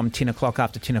away from 10 o'clock,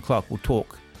 after 10 o'clock, we'll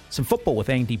talk some football with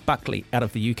Andy Buckley out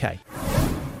of the UK.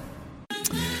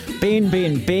 Ben.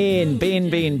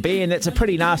 That's a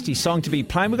pretty nasty song to be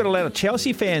playing. We've got a lot of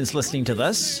Chelsea fans listening to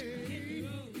this.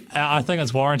 I think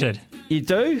it's warranted. You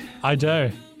do? I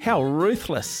do. How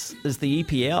ruthless is the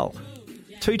EPL?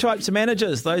 2 types of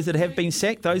managers, those that have been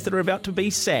sacked, those that are about to be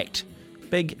sacked.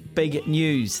 Big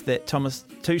news that Thomas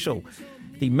Tuchel,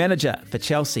 the manager for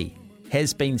Chelsea,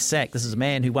 has been sacked. This is a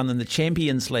man who won them the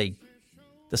Champions League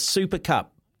the Super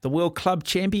Cup, the World Club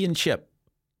Championship.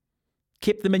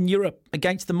 Kept them in Europe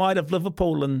against the might of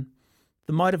Liverpool and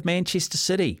the might of Manchester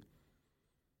City.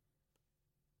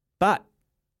 But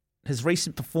his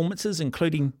recent performances,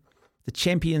 including the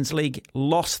Champions League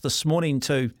loss this morning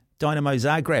to Dynamo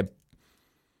Zagreb,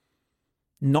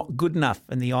 not good enough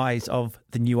in the eyes of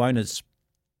the new owners.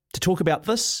 To talk about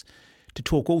this, to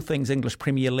talk all things English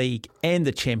Premier League and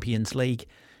the Champions League,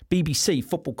 BBC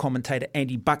football commentator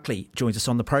Andy Buckley joins us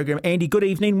on the program. Andy, good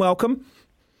evening, welcome.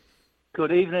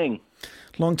 Good evening.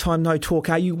 Long time no talk.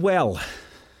 Are you well?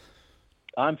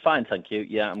 I'm fine, thank you.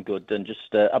 Yeah, I'm good. And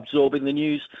just absorbing the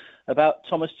news about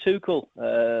Thomas Tuchel.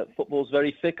 Football's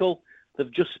very fickle.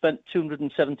 They've just spent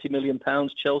 £270 million,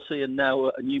 Chelsea, and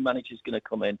now a new manager's going to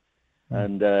come in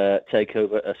and take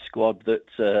over a squad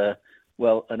that,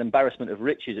 an embarrassment of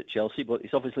riches at Chelsea, but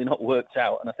it's obviously not worked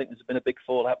out. And I think there's been a big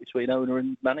fallout between owner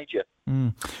and manager.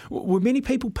 Were many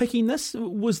people picking this?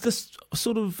 Was this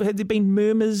had there been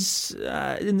murmurs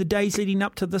in the days leading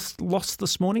up to this loss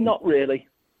this morning? Not really.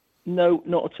 No,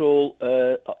 not at all.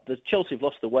 The Chelsea have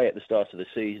lost their way at the start of the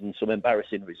season, some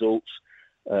embarrassing results.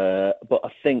 But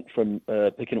I think from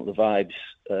picking up the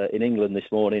vibes in England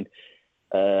this morning,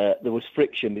 there was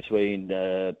friction between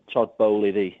Todd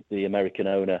Bowley, the American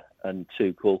owner, and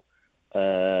Tuchel.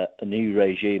 A new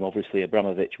regime, obviously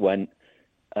Abramovich went,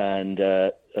 and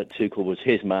Tuchel was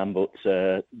his man, but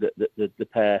the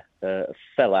pair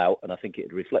fell out, and I think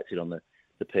it reflected on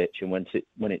the pitch. And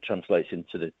when it translates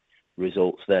into the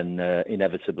results, then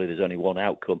inevitably there's only one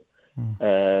outcome.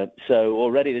 So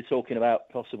already they're talking about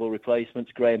possible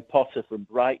replacements. Graham Potter from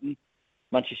Brighton.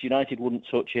 Manchester United wouldn't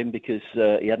touch him because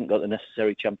he hadn't got the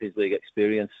necessary Champions League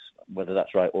experience. Whether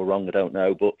that's right or wrong, I don't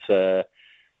know. But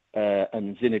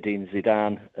and Zinedine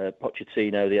Zidane,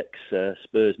 Pochettino, the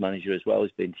ex-Spurs manager as well,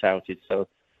 has been touted. So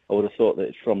I would have thought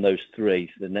that from those three,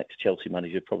 the next Chelsea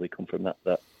manager would probably come from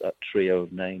that trio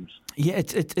of names. Yeah,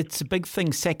 it's a big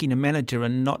thing, sacking a manager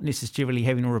and not necessarily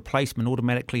having a replacement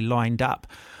automatically lined up.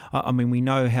 I mean, we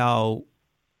know how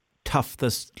tough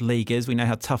this league is. We know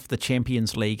how tough the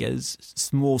Champions League is.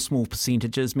 Small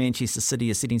percentages. Manchester City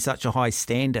is setting such a high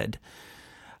standard.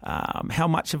 How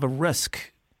much of a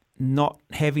risk not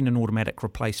having an automatic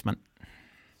replacement?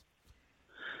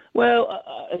 Well,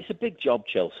 it's a big job,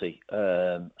 Chelsea.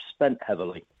 Spent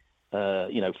heavily.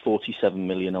 47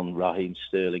 million on Raheem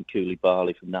Sterling,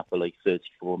 Koulibaly from Napoli,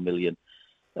 34 million.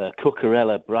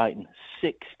 Cucurella, Brighton,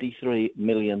 £63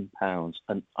 million,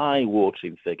 an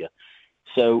eye-watering figure.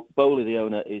 So Bowley, the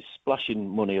owner, is splashing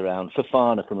money around.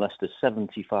 Fofana from Leicester,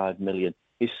 75 million.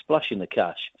 He's splashing the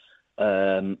cash,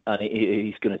 and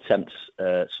he's going to tempt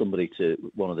somebody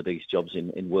to one of the biggest jobs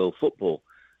in world football.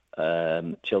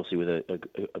 Chelsea with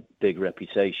a big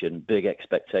reputation, big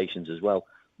expectations as well.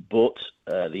 But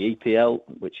the EPL,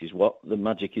 which is what the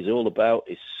magic is all about,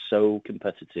 is so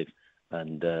competitive.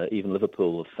 And even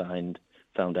Liverpool have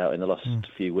found out in the last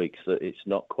few weeks that it's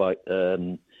not quite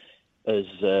as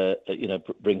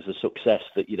brings the success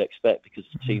that you'd expect, because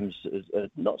the teams are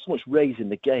not so much raising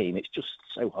the game. It's just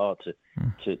so hard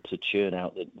to churn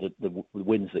out the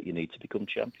wins that you need to become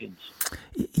champions.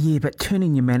 Yeah, but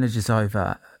turning your managers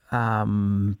over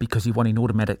because you want an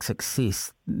automatic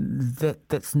success,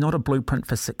 that's not a blueprint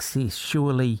for success,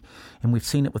 surely. And we've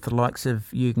seen it with the likes of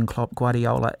Jurgen Klopp,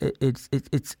 Guardiola.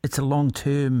 It's a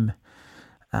long-term.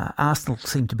 Arsenal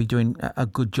seem to be doing a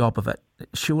good job of it.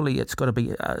 Surely it's got to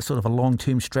be sort of a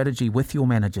long-term strategy with your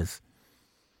managers.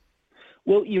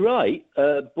 Well, you're right,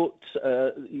 but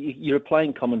you're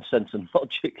applying common sense and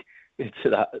logic to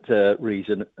that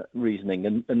reasoning,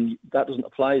 and that doesn't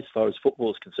apply as far as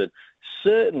football is concerned.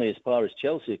 Certainly as far as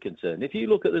Chelsea are concerned. If you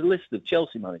look at the list of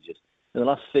Chelsea managers in the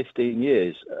last 15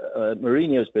 years,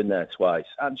 Mourinho's been there twice,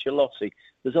 Ancelotti.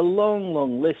 There's a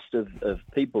long list of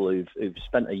people who've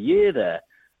spent a year there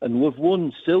and have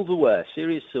won silverware,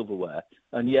 serious silverware,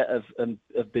 and yet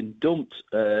have been dumped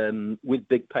with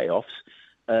big payoffs.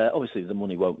 Obviously, the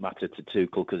money won't matter to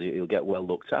Tuchel because he'll get well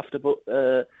looked after, but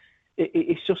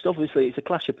it's just obviously it's a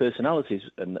clash of personalities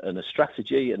and a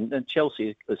strategy. And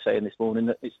Chelsea are saying this morning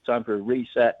that it's time for a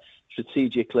reset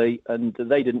strategically, and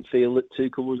they didn't feel that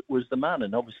Tuchel was the man.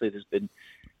 And obviously, there's been,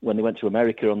 when they went to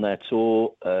America on their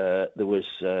tour, there was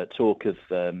talk of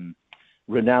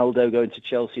Ronaldo going to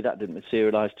Chelsea. That didn't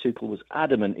materialise. Tuchel was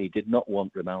adamant he did not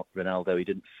want Ronaldo. He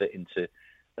didn't fit into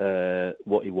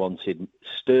what he wanted.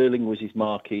 Sterling was his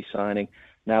marquee signing.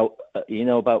 Now, you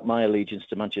know about my allegiance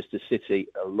to Manchester City.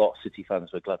 A lot of City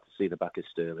fans were glad to see the back of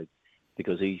Sterling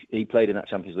because he played in that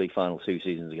Champions League final 2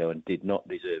 seasons ago and did not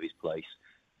deserve his place.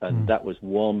 And that was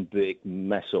one big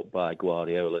mess up by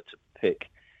Guardiola to pick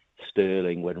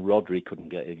Sterling when Rodri couldn't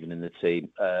get even in the team.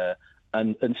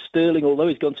 And Sterling, although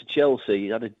he's gone to Chelsea,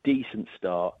 he's had a decent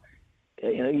start.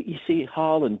 You see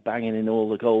Haaland banging in all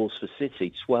the goals for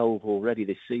City, 12 already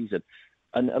this season.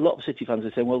 And a lot of City fans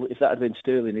are saying, well, if that had been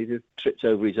Sterling, he'd have tripped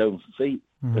over his own feet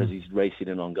as he's racing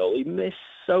in on goal. He missed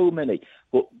so many.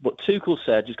 But Tuchel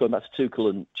said, just going back to Tuchel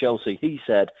and Chelsea, he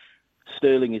said,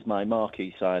 Sterling is my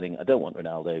marquee signing. I don't want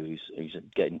Ronaldo, who's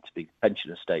getting to be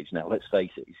pensioner stage now. Let's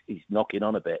face it, he's knocking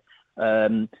on a bit.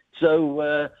 And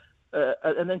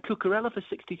then Cucurella for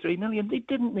 63 million. They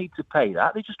didn't need to pay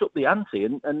that. They just upped the ante,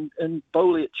 and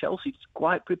Bowley at Chelsea's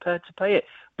quite prepared to pay it.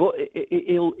 But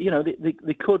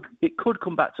it could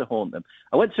come back to haunt them.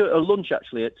 I went to a lunch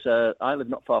actually at I live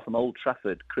not far from Old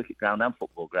Trafford cricket ground and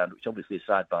football ground, which obviously is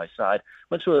side by side.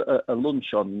 Went to a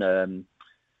lunch on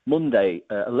Monday,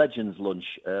 a Legends lunch.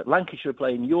 Lancashire are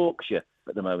playing Yorkshire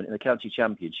at the moment in the county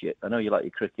championship. I know you like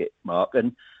your cricket, Mark,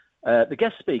 and the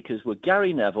guest speakers were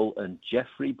Gary Neville and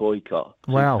Geoffrey Boycott,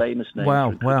 two famous names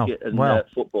in cricket and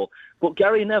football. But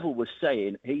Gary Neville was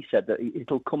saying, he said that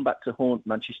it'll come back to haunt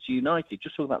Manchester United,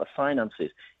 just talking about the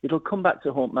finances. It'll come back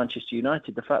to haunt Manchester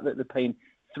United, the fact that they're paying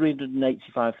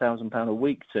 £385,000 a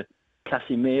week to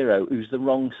Casemiro, who's the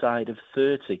wrong side of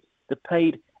 30. They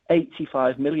paid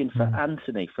 85 million for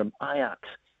Anthony from Ajax,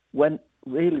 when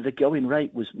really the going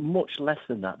rate was much less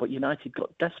than that, but United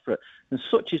got desperate. And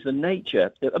such is the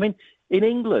nature. I mean, in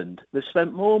England, they've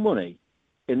spent more money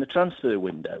in the transfer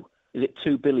window, is it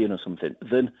 2 billion or something,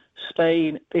 than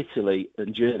Spain, Italy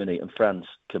and Germany and France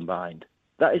combined.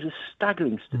 That is a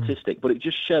staggering statistic, but it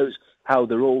just shows how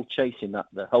they're all chasing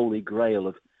the holy grail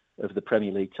of the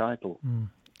Premier League title.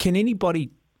 Can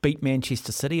anybody beat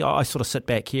Manchester City? I sort of sit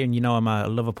back here and I'm a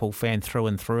Liverpool fan through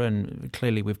and through, and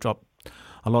clearly we've dropped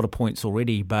a lot of points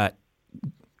already, but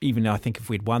even though I think if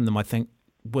we'd won them, I think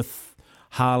with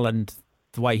Haaland,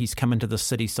 the way he's come into the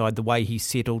City side, the way he's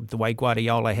settled, the way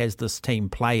Guardiola has this team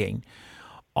playing,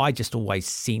 I just always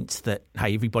sense that,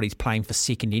 hey, everybody's playing for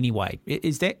second anyway.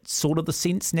 Is that sort of the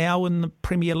sense now in the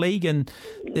Premier League, and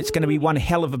it's going to be one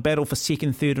hell of a battle for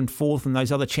second, third and fourth and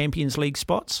those other Champions League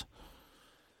spots?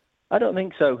 I don't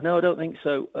think so. No, I don't think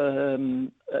so.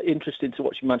 Interesting to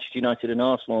watch Manchester United and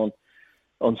Arsenal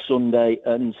on Sunday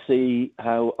and see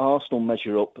how Arsenal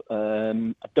measure up.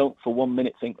 I don't for 1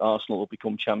 minute think Arsenal will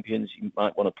become champions. You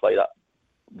might want to play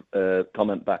that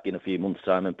comment back in a few months'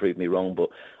 time and prove me wrong, but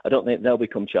I don't think they'll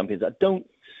become champions. I don't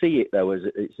see it, though, as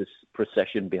it's a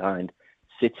procession behind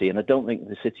City, and I don't think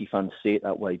the City fans see it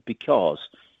that way because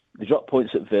they dropped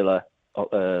points at Villa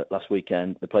last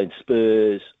weekend. They're playing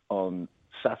Spurs on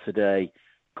Saturday.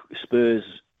 Spurs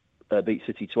beat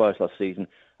City twice last season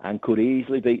and could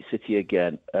easily beat City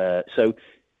again. So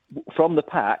from the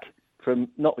pack,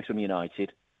 not from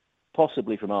United,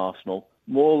 possibly from Arsenal,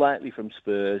 more likely from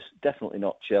Spurs, definitely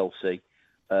not Chelsea.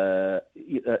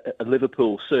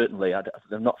 Liverpool, certainly.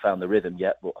 They've not found the rhythm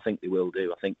yet, but I think they will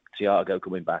do. I think Thiago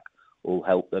coming back will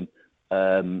help them.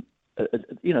 The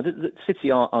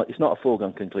City are. It's not a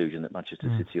foregone conclusion that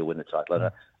Manchester City will win the title.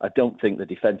 I don't think the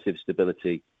defensive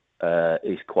stability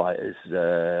is quite as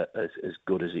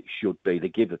good as it should be. They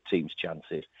give teams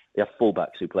chances. They have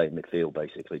fullbacks who play in midfield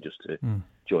basically just to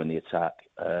join the attack.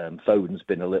 Foden's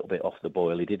been a little bit off the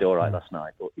boil. He did all right last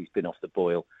night, but he's been off the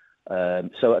boil.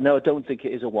 So no, I don't think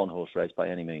it is a one-horse race by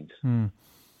any means.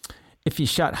 If you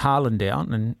shut Haaland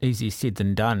down, and easier said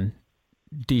than done,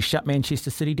 do you shut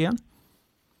Manchester City down?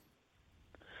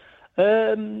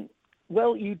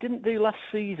 Well, you didn't do last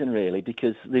season, really,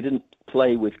 because they didn't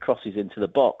play with crosses into the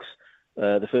box.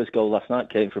 The first goal last night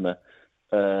came from a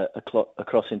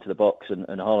cross into the box, and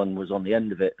Haaland was on the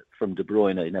end of it from De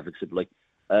Bruyne, inevitably.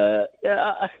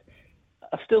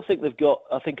 I still think they've got...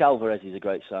 I think Alvarez is a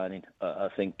great signing. I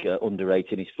think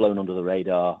underrated. He's flown under the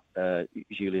radar.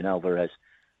 Julian Alvarez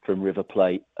from River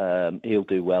Plate. He'll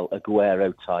do well.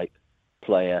 Aguero-type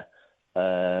player.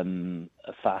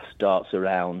 Fast, darts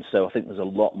around. So I think there's a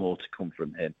lot more to come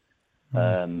from him.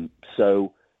 And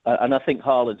I think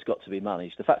Haaland's got to be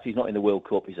managed. The fact he's not in the World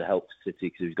Cup is a help to City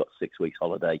because he's got 6 weeks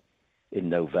holiday in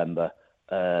November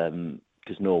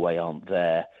because Norway aren't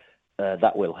there.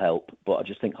 That will help. But I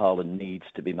just think Haaland needs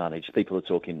to be managed. People are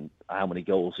talking, how many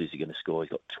goals is he going to score? He's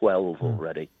got 12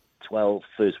 already. 12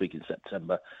 first week in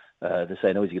September. They're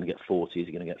saying, oh, is he going to get 40? Is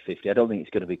he going to get 50? I don't think it's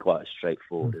going to be quite as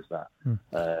straightforward as that.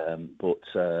 But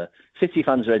City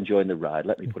fans are enjoying the ride,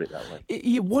 let me put it that way.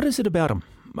 Yeah, what is it about him?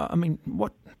 I mean,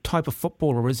 what type of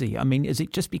footballer is he? I mean, is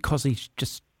it just because he's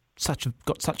just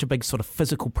got such a big sort of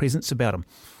physical presence about him?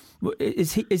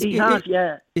 Is he going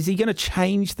to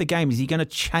change the game? Is he going to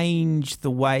change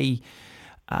the way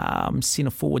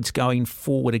centre forwards going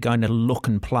forward are going to look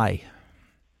and play?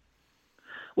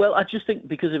 Well, I just think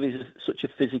because of his such a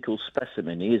physical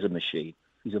specimen, he is a machine.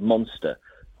 He's a monster.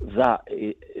 But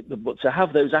to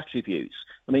have those attributes,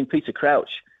 I mean, Peter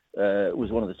Crouch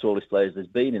was one of the tallest players there's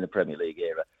been in the Premier League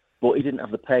era, but he didn't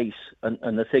have the pace.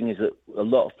 And the thing is that a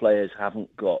lot of players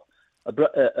haven't got.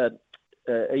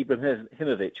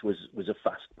 Ibrahimovic was a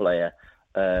fast player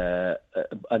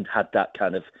and had that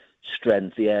kind of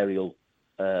strength, the aerial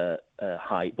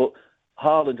height. But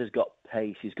Haaland has got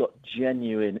pace. He's got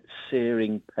genuine,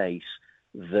 searing pace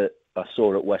that I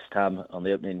saw at West Ham on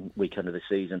the opening weekend of the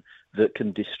season that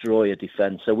can destroy a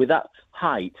defence. So with that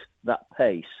height, that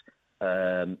pace,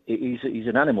 he's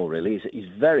an animal, really. He's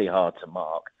very hard to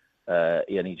mark,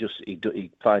 and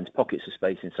he finds pockets of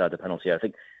space inside the penalty area. I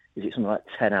think is it something like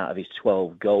 10 out of his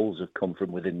 12 goals have come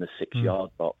from within the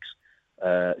 6-yard box.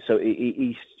 So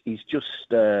he's just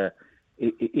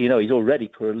he's already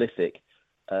prolific.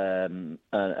 And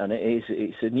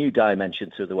it's a new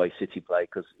dimension to the way City play,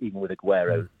 because even with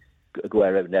Aguero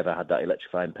never had that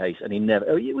electrifying pace, and he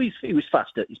was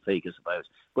fast at his peak, I suppose,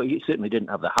 but he certainly didn't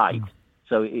have the height.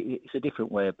 So it's a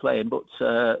different way of playing, but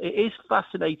it is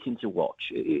fascinating to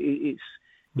watch. It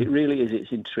really is.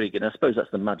 It's intriguing. I suppose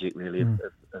that's the magic, really, of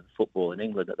football in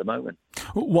England at the moment.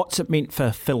 What's it meant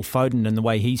for Phil Foden and the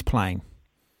way he's playing?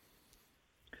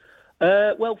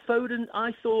 Well, Foden,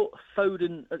 I thought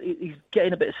he's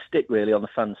getting a bit of stick, really, on the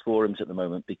fans' forums at the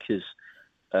moment because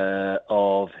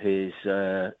of his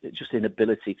just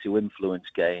inability to influence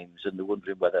games, and they're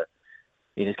wondering whether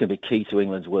it's going to be key to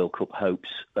England's World Cup hopes.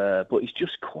 But he's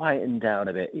just quietened down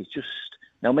a bit.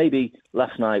 Now, maybe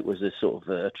last night was a sort of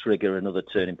a trigger, another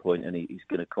turning point, and he's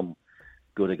going to come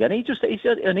good again.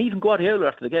 And even Guardiola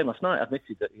after the game last night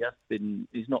admitted that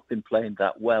he's not been playing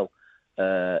that well.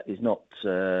 He's not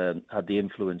had the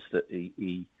influence that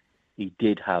he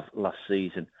did have last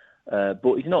season,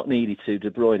 but he's not needed to.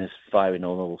 De Bruyne is firing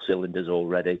on all cylinders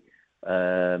already.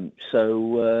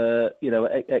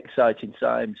 Exciting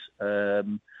times.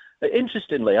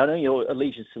 Interestingly, I know your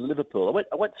allegiance to Liverpool.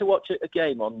 I went to watch a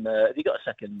game on. Have you got a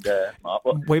second, Mark?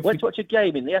 I went to watch a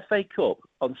game in the FA Cup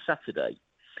on Saturday.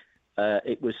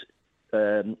 It was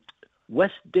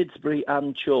West Didsbury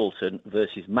and Chorlton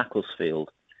versus Macclesfield.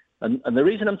 And the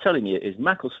reason I'm telling you is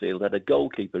Macclesfield had a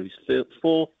goalkeeper who's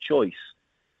fourth choice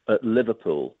at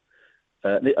Liverpool.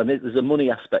 And there's a money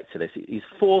aspect to this. His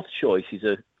fourth choice is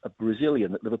a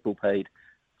Brazilian that Liverpool paid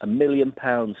 £1 million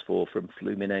for from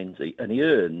Fluminense, and he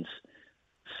earns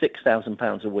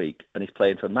 £6,000 a week, and he's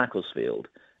playing for Macclesfield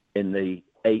in the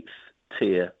 8th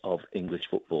tier of English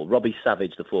football. Robbie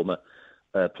Savage, the former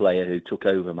player who took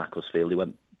over Macclesfield, he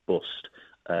went bust,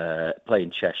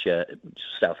 playing Cheshire,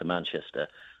 south of Manchester.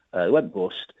 Went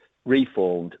bust,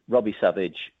 reformed. Robbie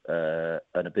Savage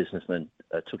and a businessman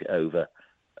took it over,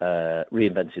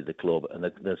 reinvented the club, and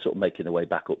they're sort of making their way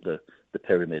back up the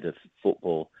pyramid of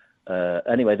football.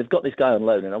 Anyway, they've got this guy on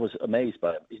loan, and I was amazed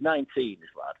by him. He's 19, this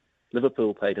lad.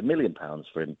 Liverpool paid £1 million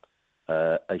for him.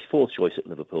 He's fourth choice at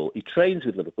Liverpool. He trains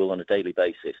with Liverpool on a daily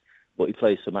basis, but he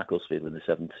plays for Macclesfield in the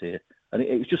 7th tier. And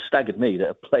it just staggered me that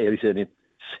a player is earning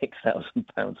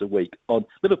 £6,000 a week on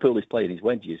Liverpool is playing his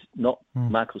wages, not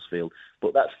Macclesfield.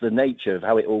 But that's the nature of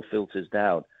how it all filters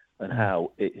down, and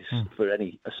how it is for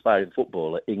any aspiring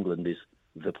footballer. England is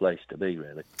the place to be,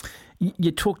 really.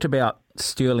 You talked about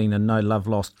Sterling and no love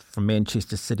lost from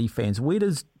Manchester City fans. Where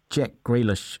does Jack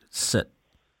Grealish sit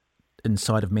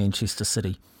inside of Manchester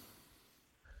City?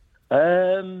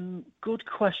 Good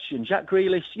question. Jack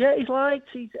Grealish, yeah, he's liked.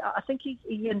 I think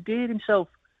he endeared himself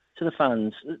to the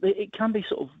fans. It can be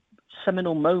sort of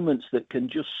seminal moments that can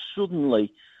just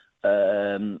suddenly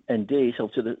endear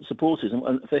yourself to the supporters.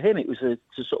 And for him, it was to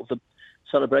sort of the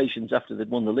celebrations after they'd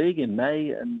won the league in May,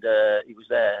 and he was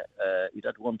there. He'd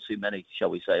had one too many, shall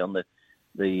we say, on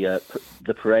the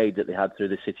parade that they had through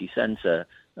the city centre,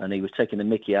 and he was taking the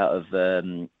mickey out of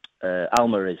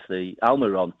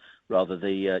Almiron,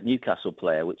 the Newcastle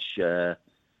player, which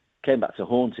came back to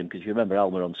haunt him, because you remember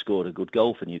Almiron scored a good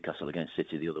goal for Newcastle against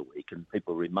City the other week, and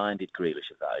people reminded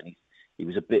Grealish of that, and he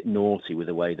was a bit naughty with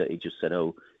the way that he just said,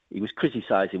 he was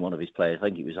criticising one of his players, I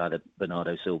think it was either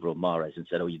Bernardo Silva or Mahrez, and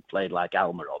said, you played like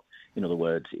Almiron. In other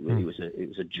words, it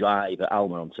was a jibe at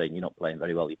Almiron, saying, you're not playing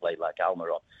very well, you played like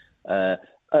Almiron.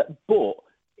 But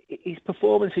his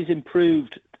performance has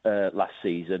improved last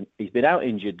season. He's been out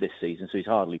injured this season, so he's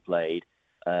hardly played.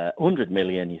 100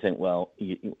 million, you think, well,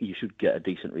 you should get a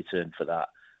decent return for that.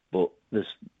 But there's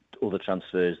other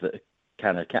transfers that are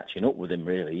kind of catching up with him,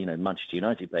 really. Manchester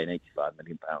United paying £85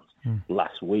 million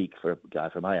last week for a guy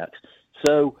from Ajax.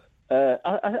 So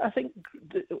I think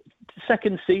the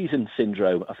second season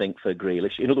syndrome, I think, for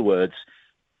Grealish. In other words,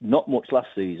 not much last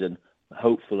season,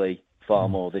 hopefully far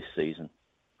more this season.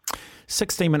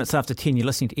 16 minutes after 10, you're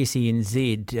listening to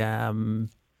SENZ.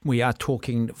 We are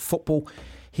talking football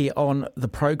here on the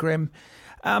program.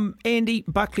 Andy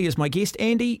Buckley is my guest.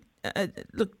 Andy,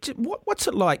 look, what's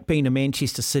it like being a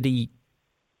Manchester City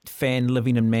fan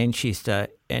living in Manchester,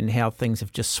 and how things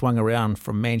have just swung around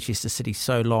from Manchester City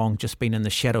so long, just been in the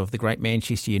shadow of the great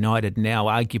Manchester United, now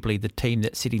arguably the team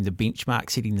that's setting the benchmark,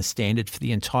 setting the standard for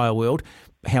the entire world.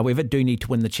 However, do need to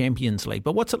win the Champions League.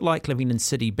 But what's it like living in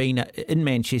City, in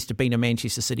Manchester, being a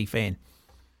Manchester City fan?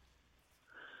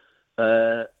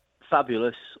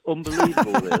 Fabulous,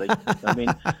 unbelievable, really. I mean,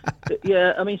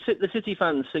 the City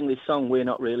fans sing this song. We're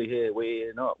not really here.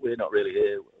 We're not really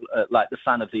here. Like the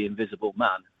fan of the Invisible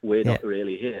Man. We're not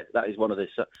really here. That is one of the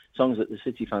songs that the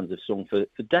City fans have sung for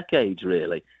decades,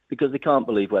 really, because they can't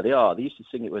believe where they are. They used to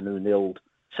sing it when they were in the old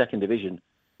second division,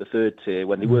 the third tier,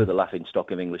 when they were the laughing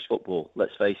stock of English football.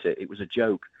 Let's face it, it was a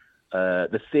joke.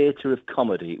 The Theatre of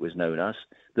Comedy, it was known as.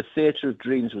 The Theatre of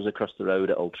Dreams was across the road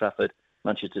at Old Trafford.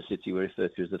 Manchester City were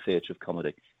referred to as the Theatre of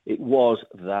Comedy. It was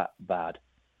that bad.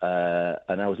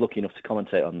 And I was lucky enough to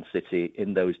commentate on City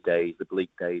in those days, the bleak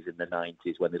days in the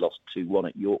 90s, when they lost 2-1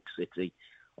 at York City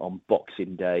on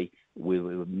Boxing Day. We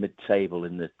were mid-table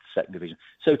in the second division.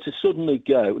 So to suddenly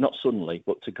go, not suddenly,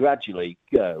 but to gradually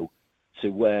go to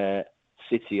where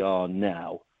City are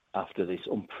now, after this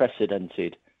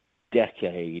unprecedented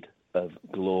decade of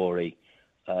glory,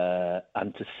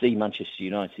 and to see Manchester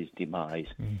United's demise,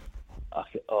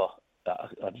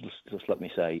 just let me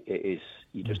say, it is.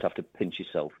 You just have to pinch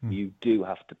yourself. You do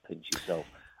have to pinch yourself.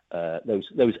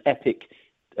 Those epic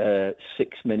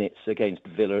 6 minutes against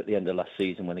Villa at the end of last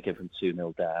season when they came from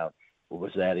 2-0 down, or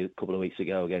was there a couple of weeks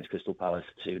ago against Crystal Palace,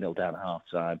 2-0 down at half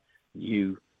time.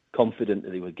 You confident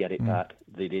that they would get it back.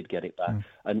 They did get it back,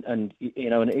 and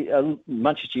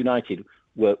Manchester United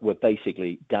were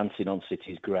basically dancing on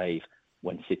City's grave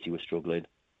when City was struggling,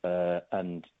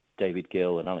 and David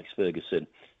Gill and Alex Ferguson.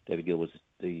 David Gill was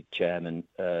the chairman,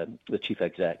 the chief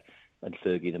exec, and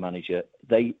Fergie the manager.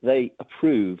 They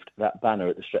approved that banner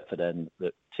at the Stretford End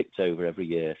that ticked over every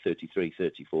year, 33,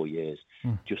 34 years.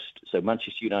 Just so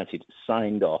Manchester United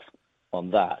signed off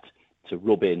on that to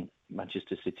rub in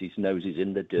Manchester City's noses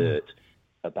in the dirt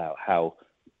about how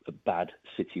bad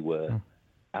City were.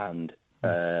 And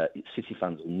City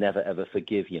fans will never, ever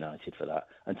forgive United for that.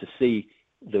 And to see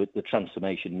the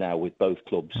transformation now with both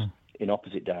clubs in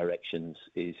opposite directions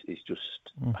is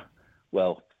just,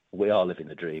 well, we are living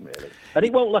the dream, really. And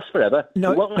it won't last forever. It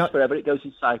won't last forever. It goes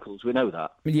in cycles. We know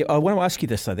that. Yeah, I want to ask you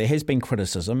this, though. There has been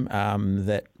criticism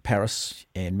that Paris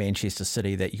and Manchester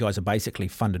City, that you guys are basically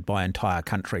funded by entire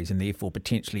countries, and therefore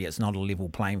potentially it's not a level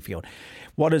playing field.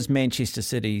 What is Manchester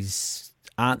City's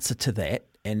answer to that?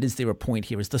 And is there a point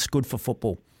here? Is this good for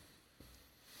football?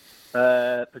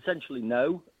 Potentially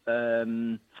no.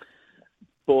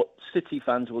 But City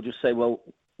fans will just say, well,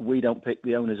 we don't pick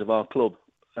the owners of our club.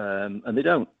 And they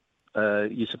don't.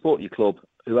 You support your club,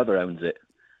 whoever owns it,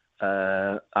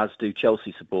 as do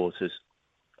Chelsea supporters.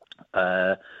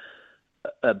 But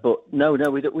no,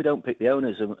 we don't pick the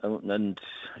owners, and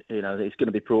you know it's going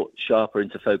to be brought sharper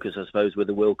into focus, I suppose, with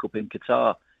the World Cup in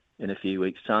Qatar in a few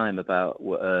weeks' time about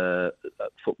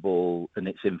football and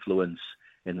its influence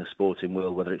in the sporting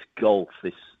world, whether it's golf,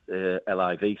 this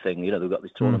LIV thing. You know, they've got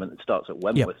this tournament that starts at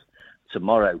Wentworth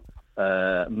tomorrow.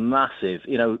 Massive.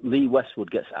 You know, Lee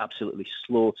Westwood gets absolutely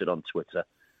slaughtered on Twitter.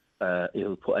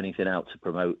 He'll put anything out to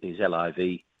promote his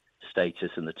LIV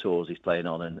status and the tours he's playing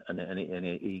on, and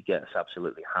he gets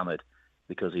absolutely hammered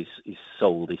because he's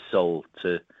sold his soul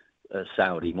to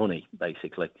Saudi money,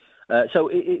 basically.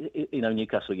 So, you know,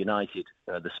 Newcastle United,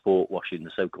 the sport washing,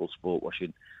 the so-called sport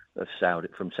washing of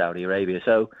from Saudi Arabia.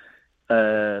 So,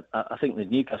 I think the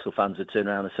Newcastle fans would turn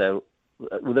around and say,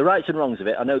 well, the rights and wrongs of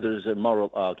it, I know there's a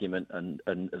moral argument, and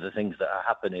the things that are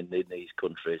happening in these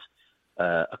countries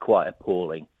are quite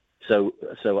appalling. So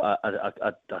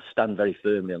I stand very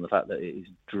firmly on the fact that it is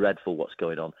dreadful what's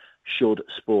going on. Should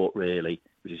sport really,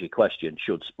 which is your question,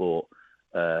 should sport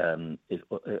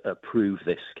approve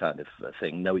this kind of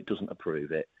thing? No, it doesn't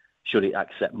approve it. Should it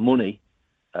accept money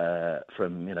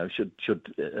from, you know, should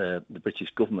the British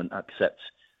government accept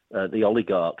the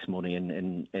oligarchs' money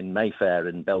in Mayfair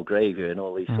and Belgravia and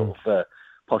all these sort of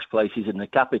posh places in the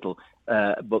capital,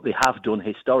 but they have done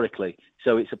historically.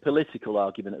 So it's a political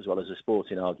argument as well as a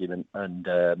sporting argument, and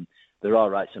there are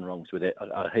rights and wrongs with it.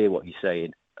 I hear what you're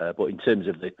saying, but in terms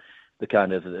of the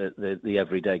kind of the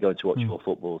everyday going to watch your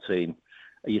football team,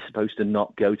 are you supposed to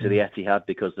not go to the Etihad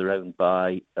because they're owned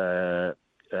by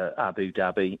Abu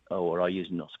Dhabi, or are you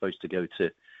not supposed to go to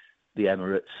the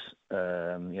Emirates?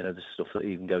 You know, the stuff that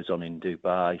even goes on in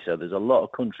Dubai. So there's a lot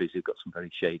of countries who've got some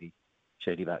very shady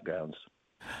backgrounds.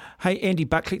 Hey, Andy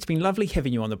Buckley, it's been lovely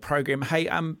having you on the program. Hey,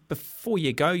 before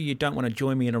you go, you don't want to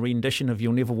join me in a rendition of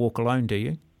You'll Never Walk Alone, do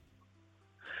you?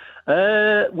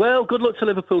 Well, good luck to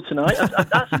Liverpool tonight.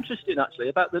 That's interesting, actually,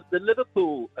 about the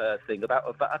Liverpool thing,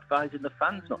 about advising the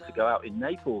fans not to go out in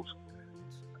Naples.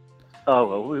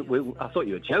 Oh, well, I thought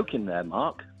you were joking there,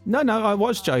 Mark. No, I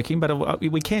was joking, but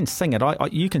we can sing it.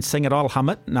 You can sing it, I'll hum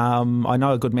it. I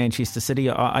know a good Manchester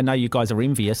City. I know you guys are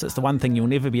envious. It's the one thing you'll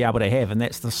never be able to have, and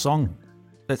that's the song.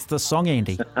 That's the song,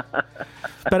 Andy.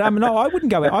 But no, I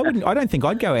wouldn't go out. I don't think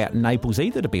I'd go out in Naples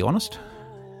either, to be honest.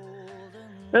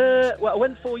 Well, I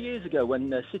went 4 years ago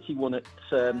when City won at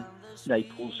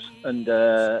Naples, and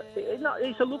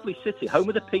it's a lovely city, home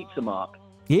of the pizza, Mark.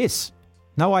 Yes.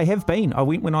 No, I have been. I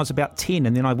went when I was about 10,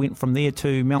 and then I went from there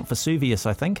to Mount Vesuvius,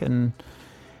 I think, and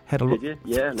had a look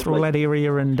through all that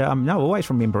area. And no, I always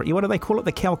remember it. What do they call it?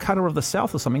 The Calcutta of the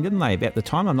South or something, didn't they, at the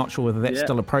time? I'm not sure whether that's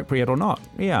still appropriate or not.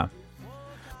 Yeah.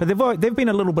 But they've been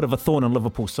a little bit of a thorn in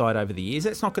Liverpool's side over the years.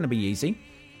 That's not going to be easy.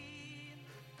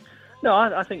 No,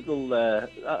 I think they'll.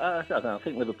 I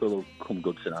think Liverpool will come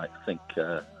good tonight. I think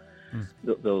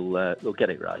they'll get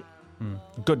it right.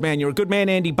 Good man. You're a good man,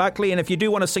 Andy Buckley. And if you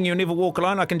do want to sing You'll Never Walk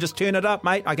Alone, I can just turn it up,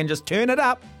 mate. I can just turn it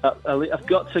up. I've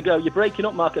got to go. You're breaking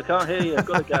up, Mark. I can't hear you. I've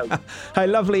got to go. Hey,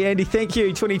 lovely, Andy. Thank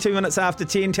you. 22 minutes after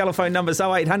 10. Telephone numbers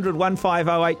 0800 150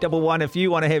 811 if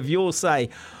you want to have your say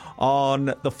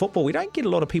on the football. We don't get a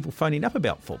lot of people phoning up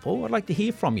about football. I'd like to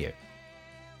hear from you.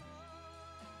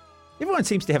 Everyone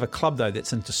seems to have a club, though,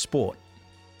 that's into sport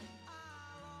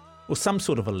or some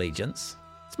sort of allegiance.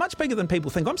 It's much bigger than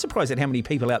people think. I'm surprised at how many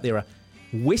people out there are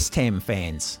West Ham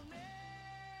fans.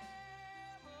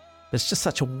 It's just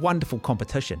such a wonderful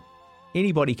competition.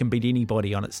 Anybody can beat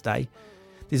anybody on its day.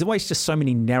 There's always just so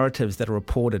many narratives that are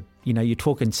reported. You know, you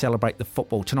talk and celebrate the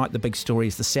football. Tonight, the big story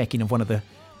is the sacking of one of the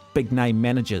big-name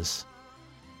managers.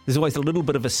 There's always a little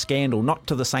bit of a scandal, not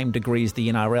to the same degree as the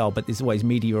NRL, but there's always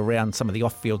media around some of the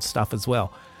off-field stuff as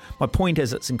well. My point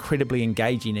is it's incredibly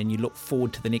engaging and you look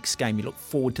forward to the next game, you look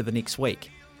forward to the next week.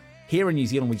 Here in New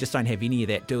Zealand, we just don't have any of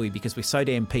that, do we? Because we're so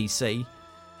damn PC.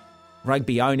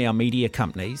 Rugby own our media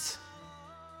companies,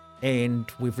 and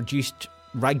we've reduced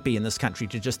rugby in this country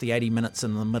to just the 80 minutes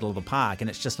in the middle of the park, and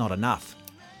it's just not enough.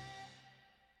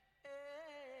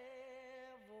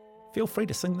 Feel free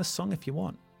to sing this song if you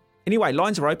want. Anyway,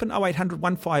 lines are open, 0800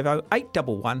 150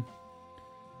 811.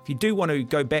 If you do want to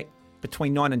go back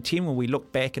between 9 and 10 when we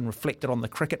look back and reflected on the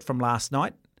cricket from last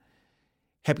night,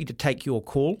 happy to take your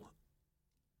call.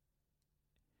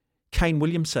 Kane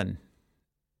Williamson,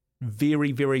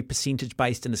 very, very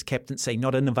percentage-based in his captaincy.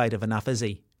 Not innovative enough, is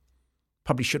he?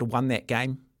 Probably should have won that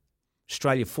game.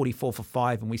 Australia 44 for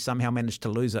 5, and we somehow managed to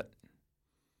lose it.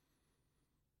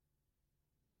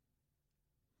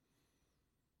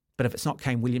 But if it's not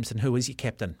Kane Williamson, who is your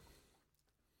captain?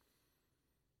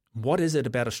 What is it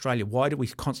about Australia? Why do we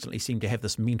constantly seem to have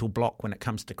this mental block when it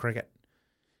comes to cricket?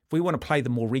 If we want to play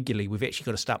them more regularly, we've actually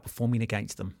got to start performing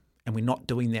against them. And we're not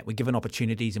doing that. We're given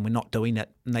opportunities and we're not doing it.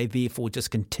 And they therefore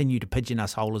just continue to pigeon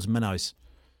us whole as minnows,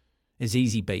 as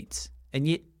easy beats. And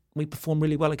yet we perform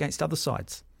really well against other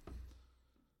sides.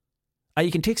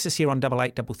 You can text us here on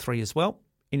 8833 as well.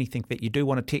 Anything that you do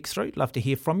want to text through, love to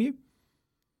hear from you.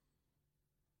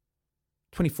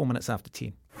 24 minutes after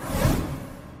 10.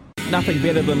 Nothing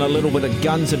better than a little bit of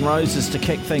Guns N' Roses to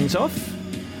kick things off.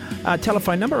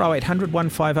 Telephone number 0800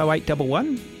 150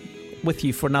 811. With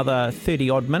you for another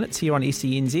 30-odd minutes here on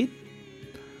SENZ.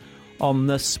 On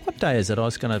this, what day is it? I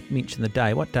was going to mention the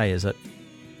day. What day is it?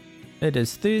 It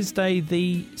is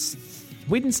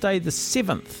Wednesday the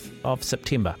 7th of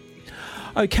September.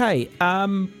 Okay,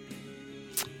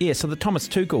 so the Thomas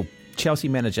Tuchel, Chelsea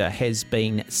manager, has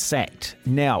been sacked.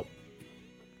 Now,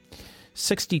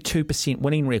 62%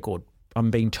 winning record, I'm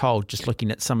being told, just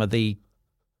looking at some of the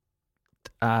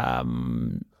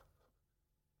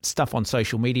stuff on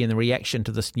social media and the reaction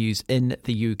to this news in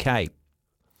the UK.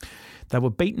 They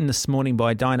were beaten this morning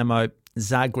by Dynamo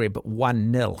Zagreb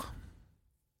 1-0.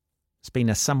 It's been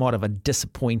a somewhat of a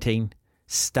disappointing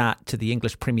start to the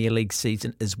English Premier League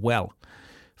season as well.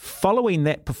 Following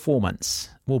that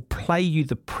performance, we'll play you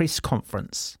the press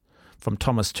conference from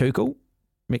Thomas Tuchel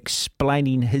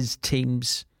explaining his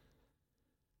team's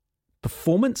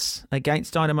performance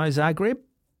against Dynamo Zagreb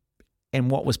and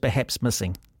what was perhaps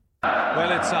missing.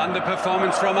 Well, it's an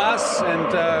underperformance from us, and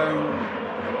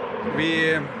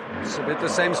it's a bit the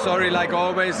same story like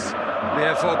always. We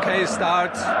have okay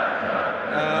start.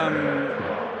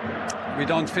 We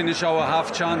don't finish our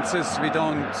half chances. We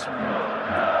don't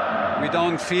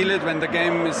feel it when the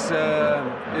game is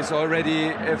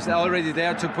already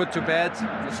there to put to bed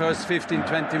the first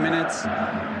 15-20 minutes.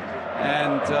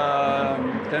 And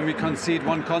then we concede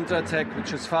one counter-attack,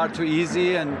 which is far too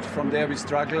easy, and from there we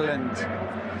struggle and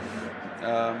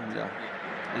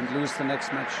lose the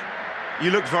next match.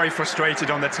 You looked very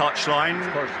frustrated on the touchline.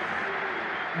 Of course.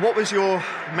 What was your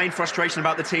main frustration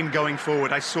about the team going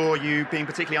forward? I saw you being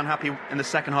particularly unhappy in the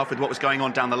second half with what was going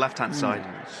on down the left-hand side.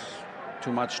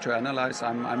 Too much to analyze.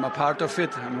 I'm a part of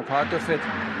it. And we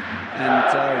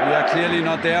are clearly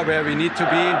not there where we need to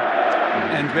be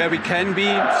and where we can be.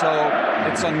 So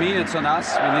it's on me, it's on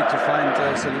us. We need to find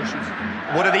solutions.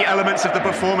 What are the elements of the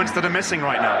performance that are missing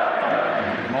right now?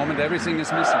 At the moment, everything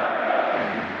is missing.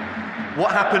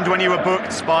 What happened when you were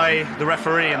booked by the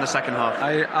referee in the second half?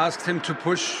 I asked him to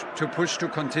push to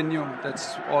continue.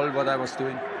 That's all what I was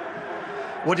doing.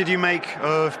 What did you make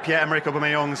of Pierre-Emerick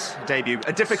Aubameyang's debut?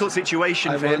 A difficult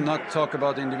situation for him. I will not talk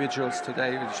about individuals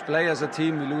today. We play as a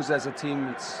team, we lose as a team.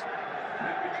 It's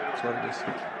what it is.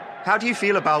 How do you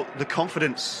feel about the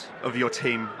confidence of your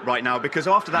team right now? Because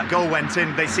after that goal went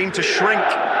in, they seem to shrink.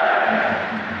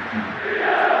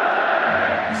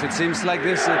 If it seems like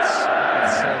this,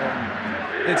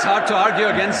 it's hard to argue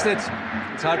against it.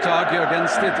 It's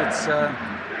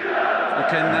you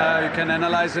can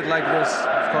analyze it like this,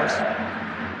 of course.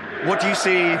 What do you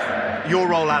see your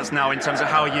role as now in terms of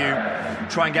how you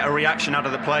try and get a reaction out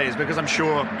of the players? Because I'm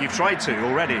sure you've tried to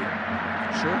already.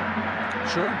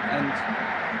 Sure. And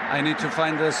I need to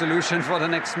find a solution for the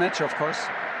next match, of course.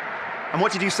 And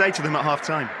what did you say to them at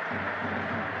half-time?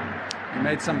 We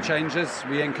made some changes.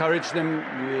 We encouraged them.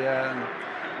 We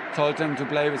told them to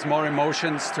play with more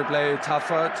emotions, to play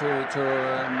tougher,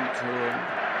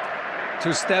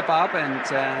 to step up.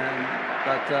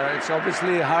 But it's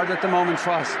obviously hard at the moment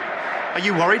for us. Are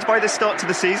you worried by the start to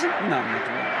the season? No, not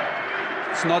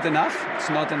really. It's not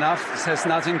enough. This has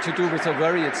nothing to do with a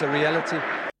worry. It's a reality.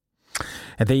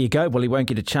 And there you go. Well, he won't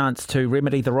get a chance to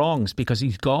remedy the wrongs because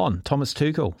he's gone. Thomas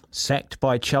Tuchel, sacked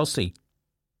by Chelsea.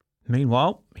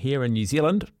 Meanwhile, here in New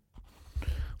Zealand,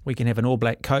 we can have an All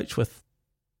Black coach with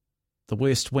the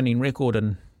worst winning record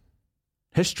in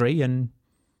history and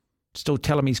still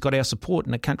tell him he's got our support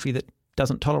in a country that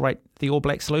doesn't tolerate the All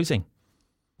Blacks losing.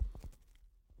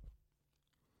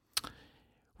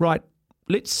 Right,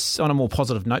 let's, on a more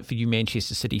positive note for you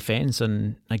Manchester City fans,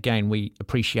 and again, we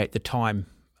appreciate the time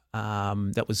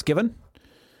that was given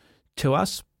to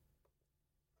us.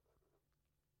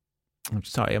 I'm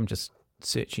sorry, I'm just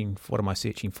searching. What am I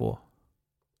searching for?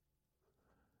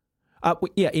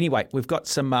 Anyway, we've got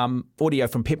some audio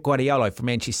from Pep Guardiola from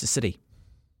Manchester City.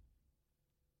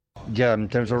 Yeah, in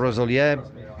terms of Rosalier,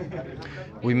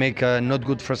 we make a not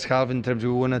good first half in terms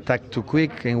of we want to attack too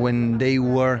quick, and when they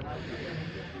were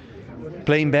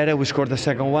playing better, we scored the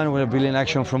second one with a brilliant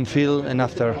action from Phil, and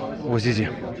after it was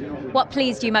easier. What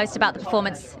pleased you most about the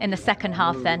performance in the second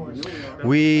half then?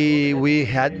 We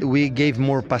gave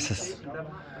more passes.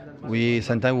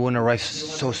 Sometimes we want to arrive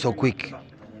so quick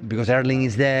because Erling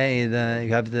is there.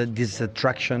 You have this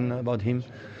attraction about him.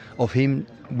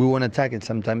 We want to attack it.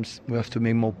 Sometimes we have to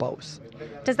make more pause.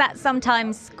 Does that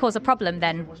sometimes cause a problem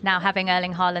then, now having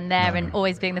Erling Haaland there and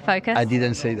always being the focus? I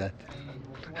didn't say that.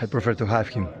 I prefer to have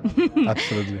him.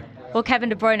 Absolutely. Well, Kevin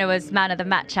De Bruyne was man of the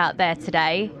match out there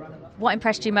today. What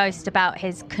impressed you most about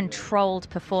his controlled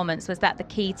performance? Was that the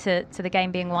key to the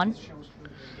game being won?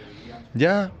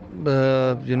 Yeah,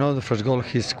 the first goal,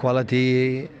 his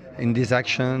quality in this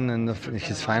action and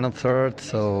his final third.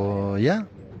 So yeah,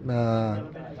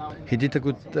 he did a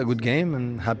good game,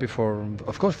 and happy for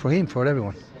him, for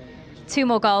everyone. 2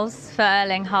 more goals for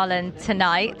Erling Haaland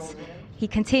tonight. He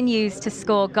continues to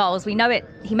score goals. We know it.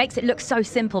 He makes it look so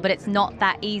simple, but it's not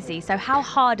that easy. So how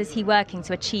hard is he working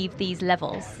to achieve these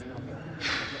levels?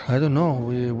 I don't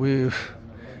know.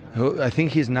 I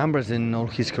think his numbers in all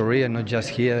his career, not just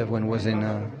here, when he was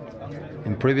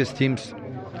in previous teams,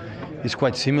 is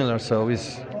quite similar. So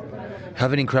he's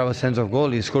have an incredible sense of goal.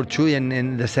 He scored 2, and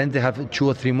in the sense they have 2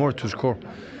 or 3 more to score.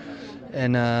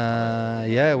 And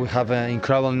we have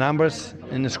incredible numbers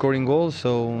in the scoring goals.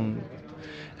 So.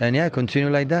 And continue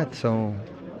like that. So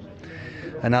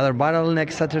another battle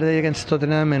next Saturday against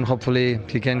Tottenham, and hopefully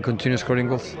he can continue scoring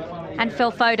goals. And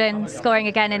Phil Foden scoring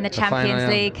again in the Champions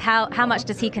League. How much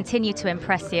does he continue to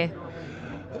impress you?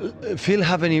 Phil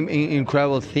have an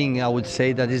incredible thing. I would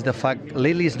say that is the fact.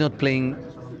 Lately he's not playing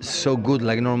so good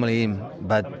like normally him,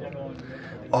 but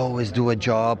always do a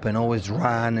job and always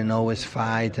run and always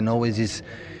fight and always is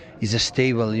a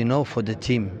stable, for the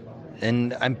team.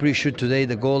 And I'm pretty sure today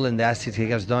the goal and the assist he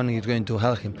has done is going to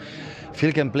help him.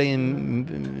 Phil can play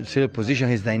in several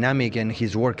positions. He's dynamic and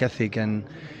his work ethic, and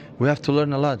we have to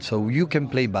learn a lot. So you can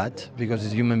play bad because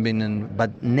it's human being,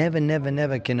 but never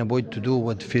can avoid to do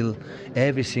what Phil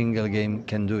every single game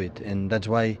can do it, and that's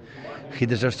why he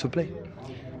deserves to play.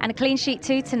 And a clean sheet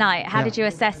too tonight. How did you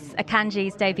assess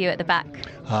Akanji's debut at the back?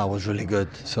 It was really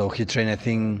good. So he trained, I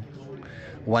think,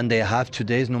 1 day and a half, 2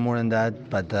 days, no more than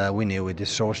that. But we knew it. He's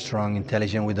so strong,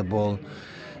 intelligent with the ball.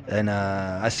 And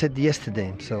I said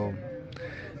yesterday, so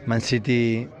Man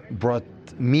City brought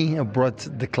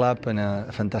the club and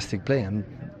a fantastic play. And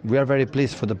we are very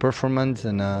pleased for the performance.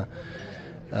 And I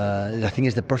think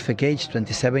it's the perfect age,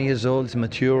 27 years old, he's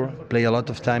mature, play a lot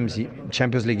of times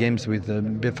Champions League games with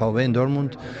BVB and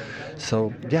Dortmund.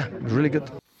 So, yeah, really good.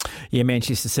 Yeah,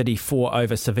 Manchester City 4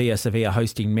 over Sevilla. Sevilla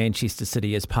hosting Manchester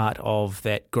City as part of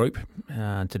that group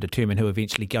to determine who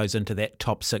eventually goes into that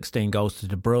top 16. Goals to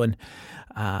De Bruyne.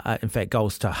 In fact,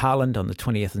 goals to Haaland on the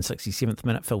 20th and 67th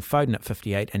minute, Phil Foden at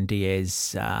 58 and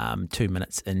Diaz 2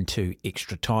 minutes into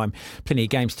extra time. Plenty of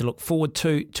games to look forward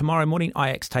to. Tomorrow morning,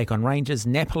 Ajax take on Rangers.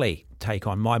 Napoli take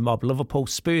on my mob Liverpool.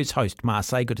 Spurs host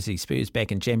Marseille. Good to see Spurs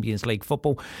back in Champions League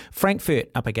football. Frankfurt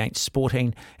up against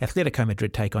Sporting. Atletico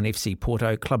Madrid take on FC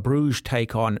Porto. Club Brugge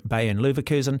take on Bayern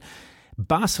Leverkusen.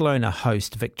 Barcelona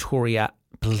host Victoria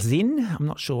Plzen. I'm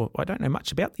not sure. I don't know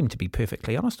much about them, to be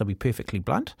perfectly honest. I'll be perfectly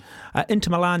blunt.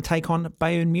 Inter Milan take on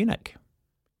Bayern Munich.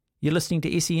 You're listening to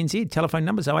SENZ. Telephone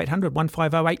numbers 0800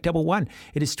 150 811.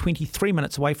 It is 23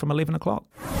 minutes away from 11 o'clock.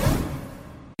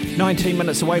 19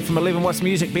 minutes away from 11. What's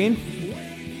music, Ben?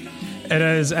 It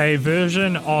is a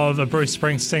version of a Bruce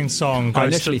Springsteen song. I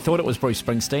initially thought it was Bruce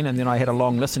Springsteen, and then I had a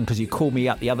long listen because you called me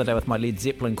out the other day with my Led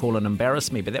Zeppelin call and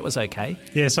embarrassed me, but that was okay.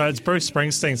 Yeah, so it's Bruce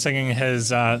Springsteen singing his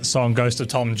song Ghost of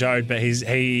Tom Joad, but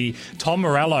Tom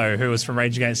Morello, who was from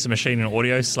Rage Against the Machine and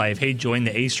Audio Slave, he joined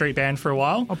the E Street Band for a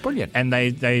while. Oh, brilliant. And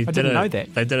they didn't know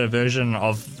that. They did a version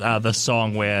of this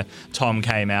song where Tom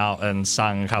came out and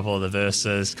sung a couple of the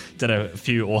verses, did a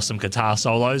few awesome guitar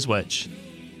solos, which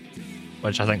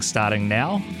I think's starting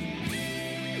now.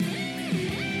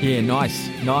 Yeah, nice.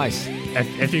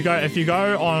 If you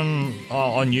go on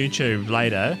YouTube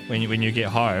later when you get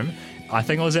home, I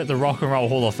think it was at the Rock and Roll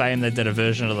Hall of Fame they did a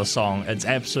version of the song. It's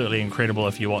absolutely incredible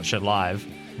if you watch it live.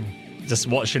 Just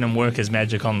watching him work his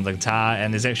magic on the guitar,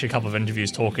 and there's actually a couple of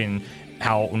interviews talking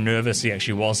how nervous he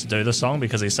actually was to do the song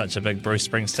because he's such a big Bruce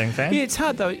Springsteen fan. Yeah, it's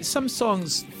hard though. Some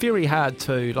songs very hard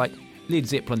to like. Led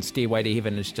Zeppelin's Stairway to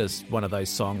Heaven is just one of those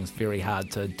songs, very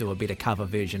hard to do a better cover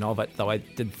version of it, though I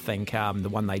did think the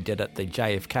one they did at the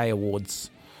JFK Awards,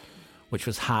 which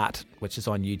was Heart, which is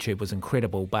on YouTube, was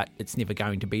incredible, but it's never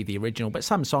going to be the original. But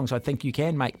some songs I think you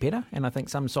can make better, and I think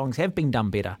some songs have been done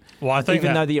better, well, I think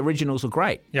even though the originals are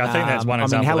great. Yeah, I think that's one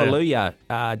example. Hallelujah,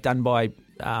 done by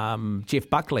Jeff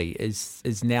Buckley,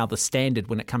 is now the standard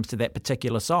when it comes to that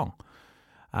particular song.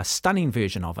 A stunning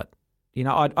version of it. You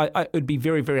know, it would be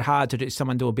very, very hard to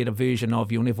someone do a better version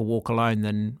of You'll Never Walk Alone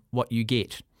than what you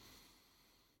get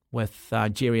with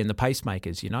Jerry and the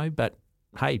Pacemakers, you know. But,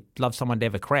 hey, love someone to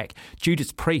have a crack.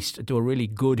 Judas Priest do a really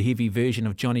good, heavy version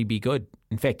of Johnny Be Good.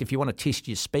 In fact, if you want to test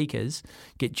your speakers,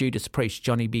 get Judas Priest,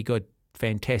 Johnny Be Good.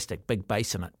 Fantastic, big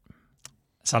bass in it.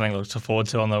 Something to look forward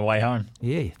to on the way home.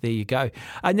 Yeah, there you go.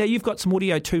 Now, you've got some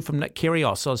audio too from Nick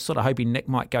Kyrgios. I was sort of hoping Nick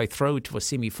might go through to a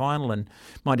semi-final and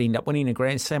might end up winning a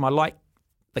Grand Slam. I like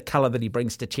the colour that he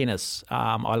brings to tennis.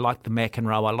 I like the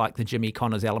McEnroe. I like the Jimmy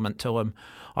Connors element to him.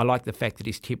 I like the fact that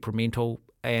he's temperamental,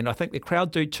 and I think the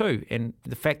crowd do too. And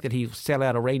the fact that he'll sell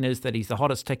out arenas, that he's the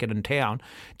hottest ticket in town,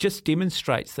 just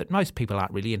demonstrates that most people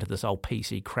aren't really into this old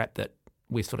PC crap that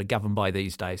we're sort of governed by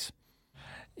these days.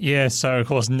 Yeah, so of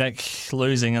course Nick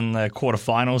losing in the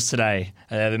quarterfinals today.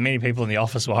 Many people in the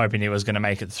office were hoping he was going to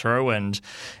make it through, and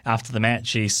after the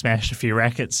match he smashed a few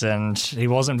rackets and he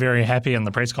wasn't very happy in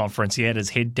the press conference. He had his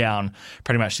head down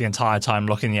pretty much the entire time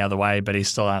looking the other way, but he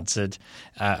still answered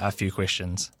a few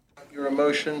questions. Your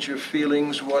emotions, your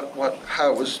feelings,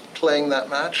 how it was playing that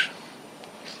match?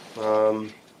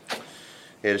 It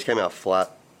just came out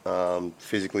flat.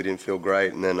 Physically didn't feel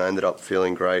great, and then I ended up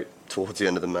feeling great towards the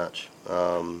end of the match.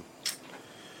 I'm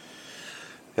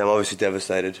obviously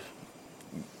devastated,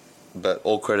 but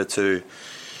all credit to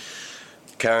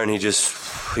Karen. He's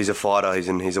a fighter.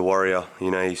 He's a warrior.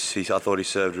 You know, I thought he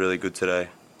served really good today.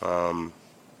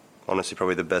 Honestly,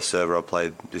 probably the best server I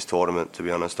played this tournament, to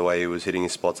be honest. The way he was hitting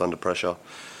his spots under pressure,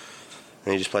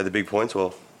 and he just played the big points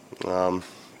well.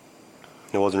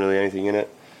 There wasn't really anything in it.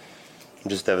 I'm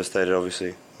just devastated,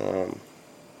 obviously. I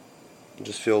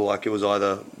just feel like it was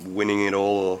either winning it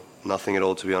all or nothing at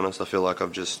all, to be honest. I feel like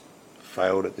I've just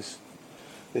failed at this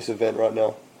event right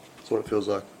now. That's what it feels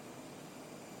like.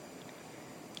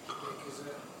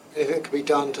 Anything that can be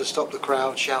done to stop the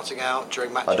crowd shouting out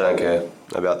during matches? I don't care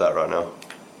about that right now.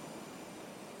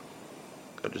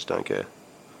 I just don't care.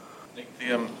 Nick,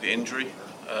 the injury,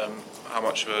 how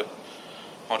much of a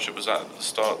hardship was that at the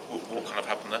start? What kind of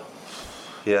happened there?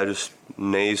 Yeah, just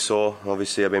knees sore.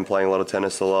 Obviously, I've been playing a lot of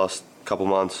tennis the last couple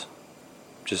months.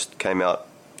 Just came out,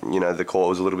 the court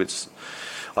was a little bit...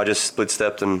 I just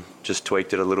split-stepped and just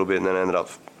tweaked it a little bit and then ended up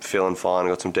feeling fine.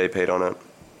 Got some deep heat on it.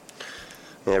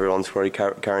 And everyone's probably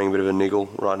carrying a bit of a niggle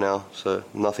right now, so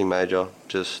nothing major.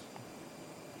 Just...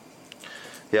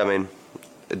 Yeah, I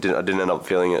didn't end up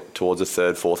feeling it towards the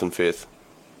third, fourth and fifth.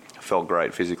 I felt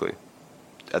great physically.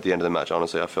 At the end of the match,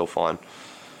 honestly, I feel fine.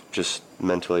 Just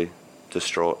mentally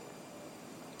distraught.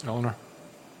 Eleanor.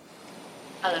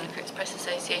 Eleanor Cripps Press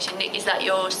Association. Nick, is that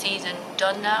your season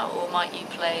done now, or might you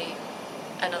play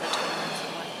another tournament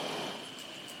somewhere?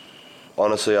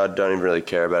 Honestly, I don't even really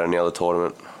care about any other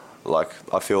tournament.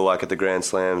 I feel like at the Grand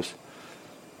Slams,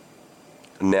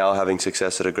 now having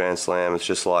success at a Grand Slam, it's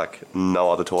just like no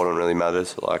other tournament really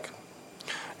matters.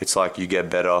 It's like you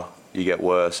get better, you get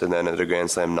worse, and then at a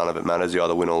Grand Slam, none of it matters. You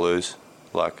either win or lose.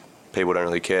 People don't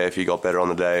really care if you got better on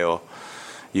the day, or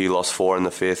you lost 4 in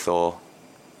the 5th, or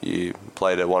you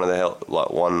played at one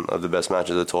of the best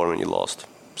matches of the tournament, you lost.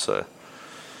 So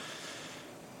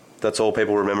that's all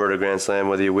people remember at a Grand Slam,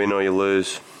 whether you win or you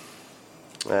lose.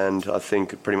 And I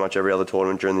think pretty much every other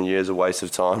tournament during the year is a waste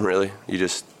of time, really. You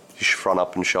should front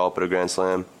up and show up at a Grand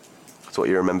Slam. That's what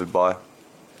you're remembered by.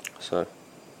 So,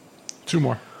 2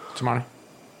 more. Tamani.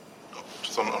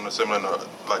 Just on a similar note,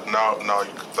 now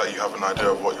that you have an idea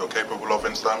of what you're capable of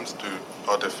in slams,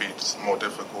 are defeats more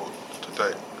difficult to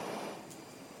take?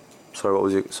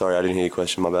 Sorry, I didn't hear your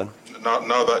question, my bad.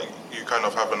 Now that you kind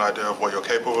of have an idea of what you're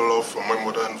capable of from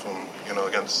Wimbledon, from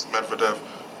against Medvedev,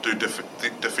 do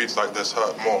defeats like this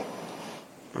hurt more?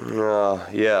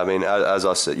 Yeah, as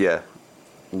I said, yeah,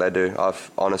 they do. I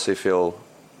honestly feel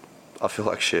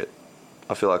like shit.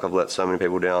 I feel like I've let so many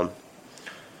people down.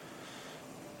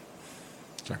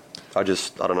 Sure. I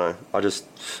don't know.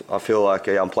 I feel like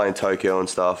I'm playing Tokyo and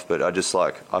stuff, but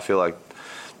I feel like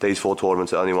these 4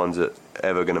 tournaments are the only ones that are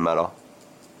ever going to matter.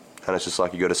 And it's just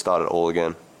you got to start it all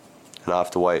again. And I have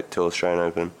to wait till Australian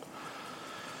Open.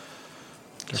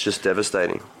 It's just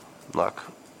devastating.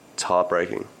 It's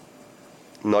heartbreaking.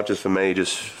 Not just for me,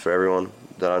 just for everyone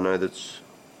that I know that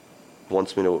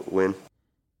wants me to win.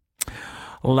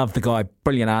 Love the guy.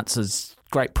 Brilliant answers.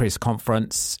 Great press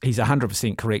conference. He's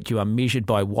 100% correct. You are measured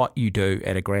by what you do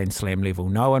at a Grand Slam level.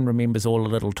 No one remembers all the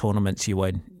little tournaments you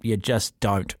win. You just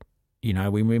don't. We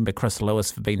remember Chris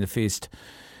Lewis for being the first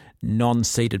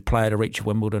non-seeded player to reach a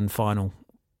Wimbledon final.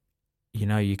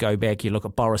 You go back, you look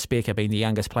at Boris Becker being the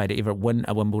youngest player to ever win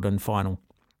a Wimbledon final.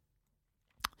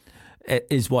 It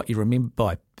is what you remember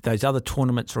by. Those other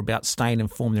tournaments are about staying in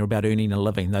form. They're about earning a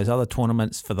living. Those other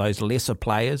tournaments, for those lesser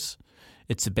players,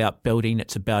 it's about building.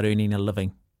 It's about earning a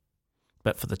living.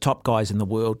 But for the top guys in the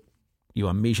world, you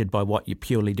are measured by what you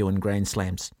purely do in Grand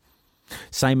Slams.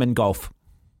 Same in golf,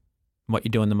 what you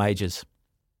do in the majors.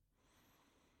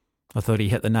 I thought he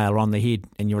hit the nail on the head,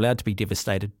 and you're allowed to be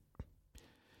devastated.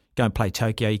 Go and play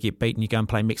Tokyo, you get beaten. You go and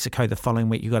play Mexico the following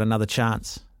week, you got another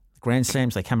chance. Grand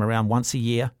Slams, they come around once a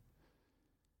year.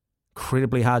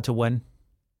 Incredibly hard to win.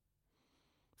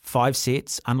 5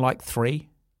 sets, unlike 3.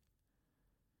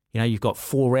 You've got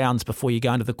 4 rounds before you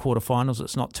go into the quarterfinals.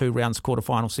 It's not 2 rounds,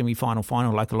 quarterfinal, semi-final,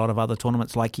 final, like a lot of other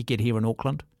tournaments like you get here in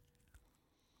Auckland.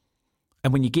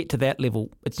 And when you get to that level,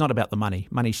 it's not about the money.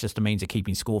 Money's just a means of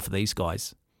keeping score for these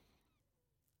guys.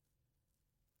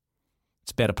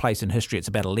 It's about a place in history. It's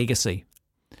about a legacy.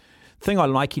 The thing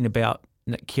I'm liking about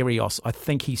Nick Kyrgios, I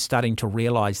think he's starting to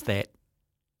realise that.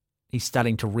 He's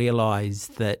starting to realise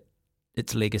that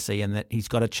it's legacy and that he's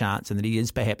got a chance and that he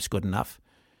is perhaps good enough.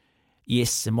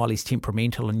 Yes, and while he's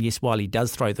temperamental, and yes, while he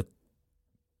does throw the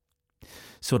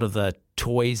sort of the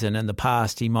toys, and in the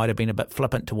past he might have been a bit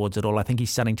flippant towards it all, I think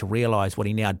he's starting to realise what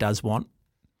he now does want.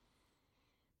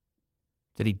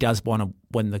 That he does want to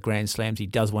win the Grand Slams. He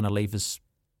does want to leave his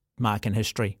mark in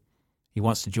history. He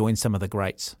wants to join some of the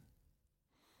greats.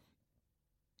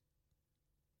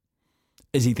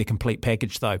 Is he the complete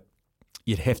package, though?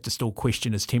 You'd have to still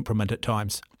question his temperament at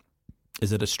times.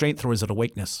 Is it a strength or is it a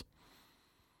weakness?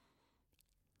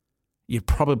 You'd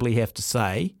probably have to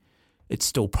say it's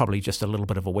still probably just a little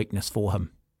bit of a weakness for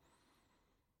him.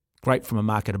 Great from a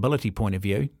marketability point of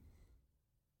view.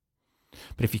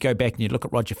 But if you go back and you look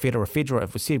at Roger Federer,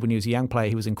 it was said when he was a young player,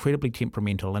 he was incredibly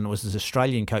temperamental, and it was his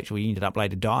Australian coach who he ended up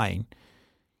later dying.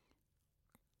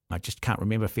 I just can't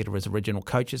remember Federer's original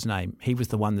coach's name. He was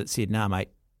the one that said, "Nah, mate,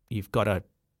 you've got to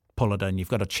pull it in. You've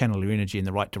got to channel your energy in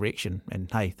the right direction."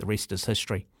 And hey, the rest is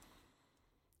history.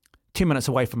 10 minutes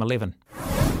away from 11.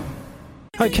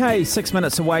 Okay, 6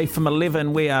 minutes away from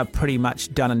 11. We are pretty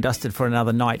much done and dusted for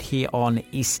another night here on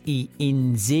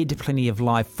SENZ. Plenty of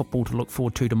live football to look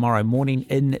forward to tomorrow morning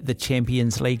in the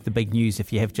Champions League. The big news,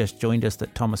 if you have just joined us,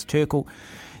 that Thomas Tuchel,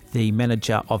 the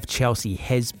manager of Chelsea,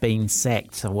 has been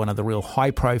sacked. So one of the real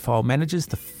high-profile managers,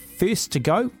 the first to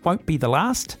go, won't be the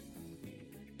last.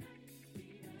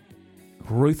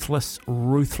 Ruthless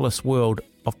world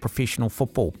of professional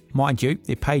football. Mind you,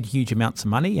 they're paid huge amounts of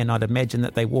money, and I'd imagine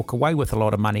that they walk away with a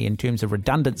lot of money in terms of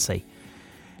redundancy.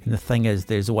 And the thing is,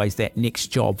 there's always that next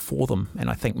job for them.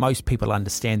 And I think most people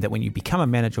understand that when you become a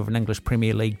manager of an English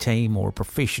Premier League team or a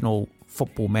professional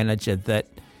football manager, that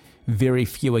very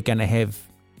few are going to have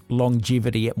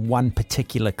longevity at one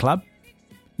particular club.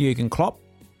 Jurgen Klopp,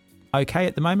 okay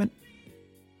at the moment.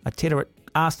 Arteta at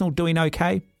Arsenal, doing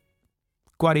okay.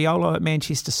 Guardiola at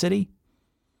Manchester City.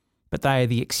 But they are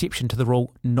the exception to the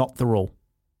rule, not the rule.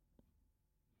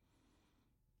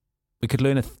 We could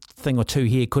learn a thing or two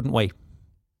here, couldn't we?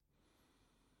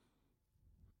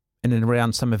 In and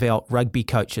around some of our rugby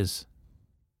coaches.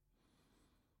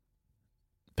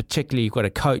 Particularly, you've got a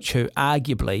coach who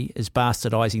arguably is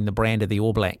bastardising the brand of the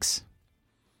All Blacks.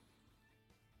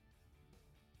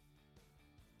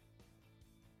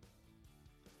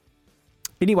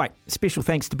 Anyway, special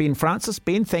thanks to Ben Francis.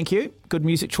 Ben, thank you. Good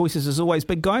music choices as always,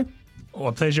 big guy. Oh,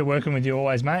 a pleasure working with you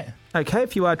always, mate. Okay,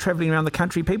 if you are travelling around the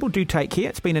country, people, do take care.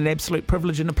 It's been an absolute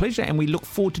privilege and a pleasure, and we look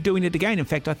forward to doing it again. In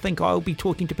fact, I think I'll be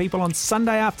talking to people on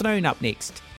Sunday afternoon up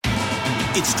next.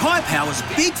 It's Tyre Power's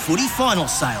Big Footy Final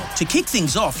Sale. To kick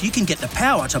things off, you can get the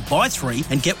power to buy 3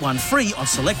 and get 1 free on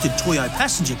selected Toyo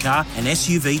passenger car and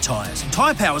SUV tyres.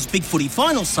 Tyre Power's Big Footy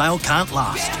Final Sale can't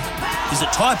last. Visit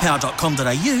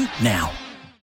tyrepower.com.au now.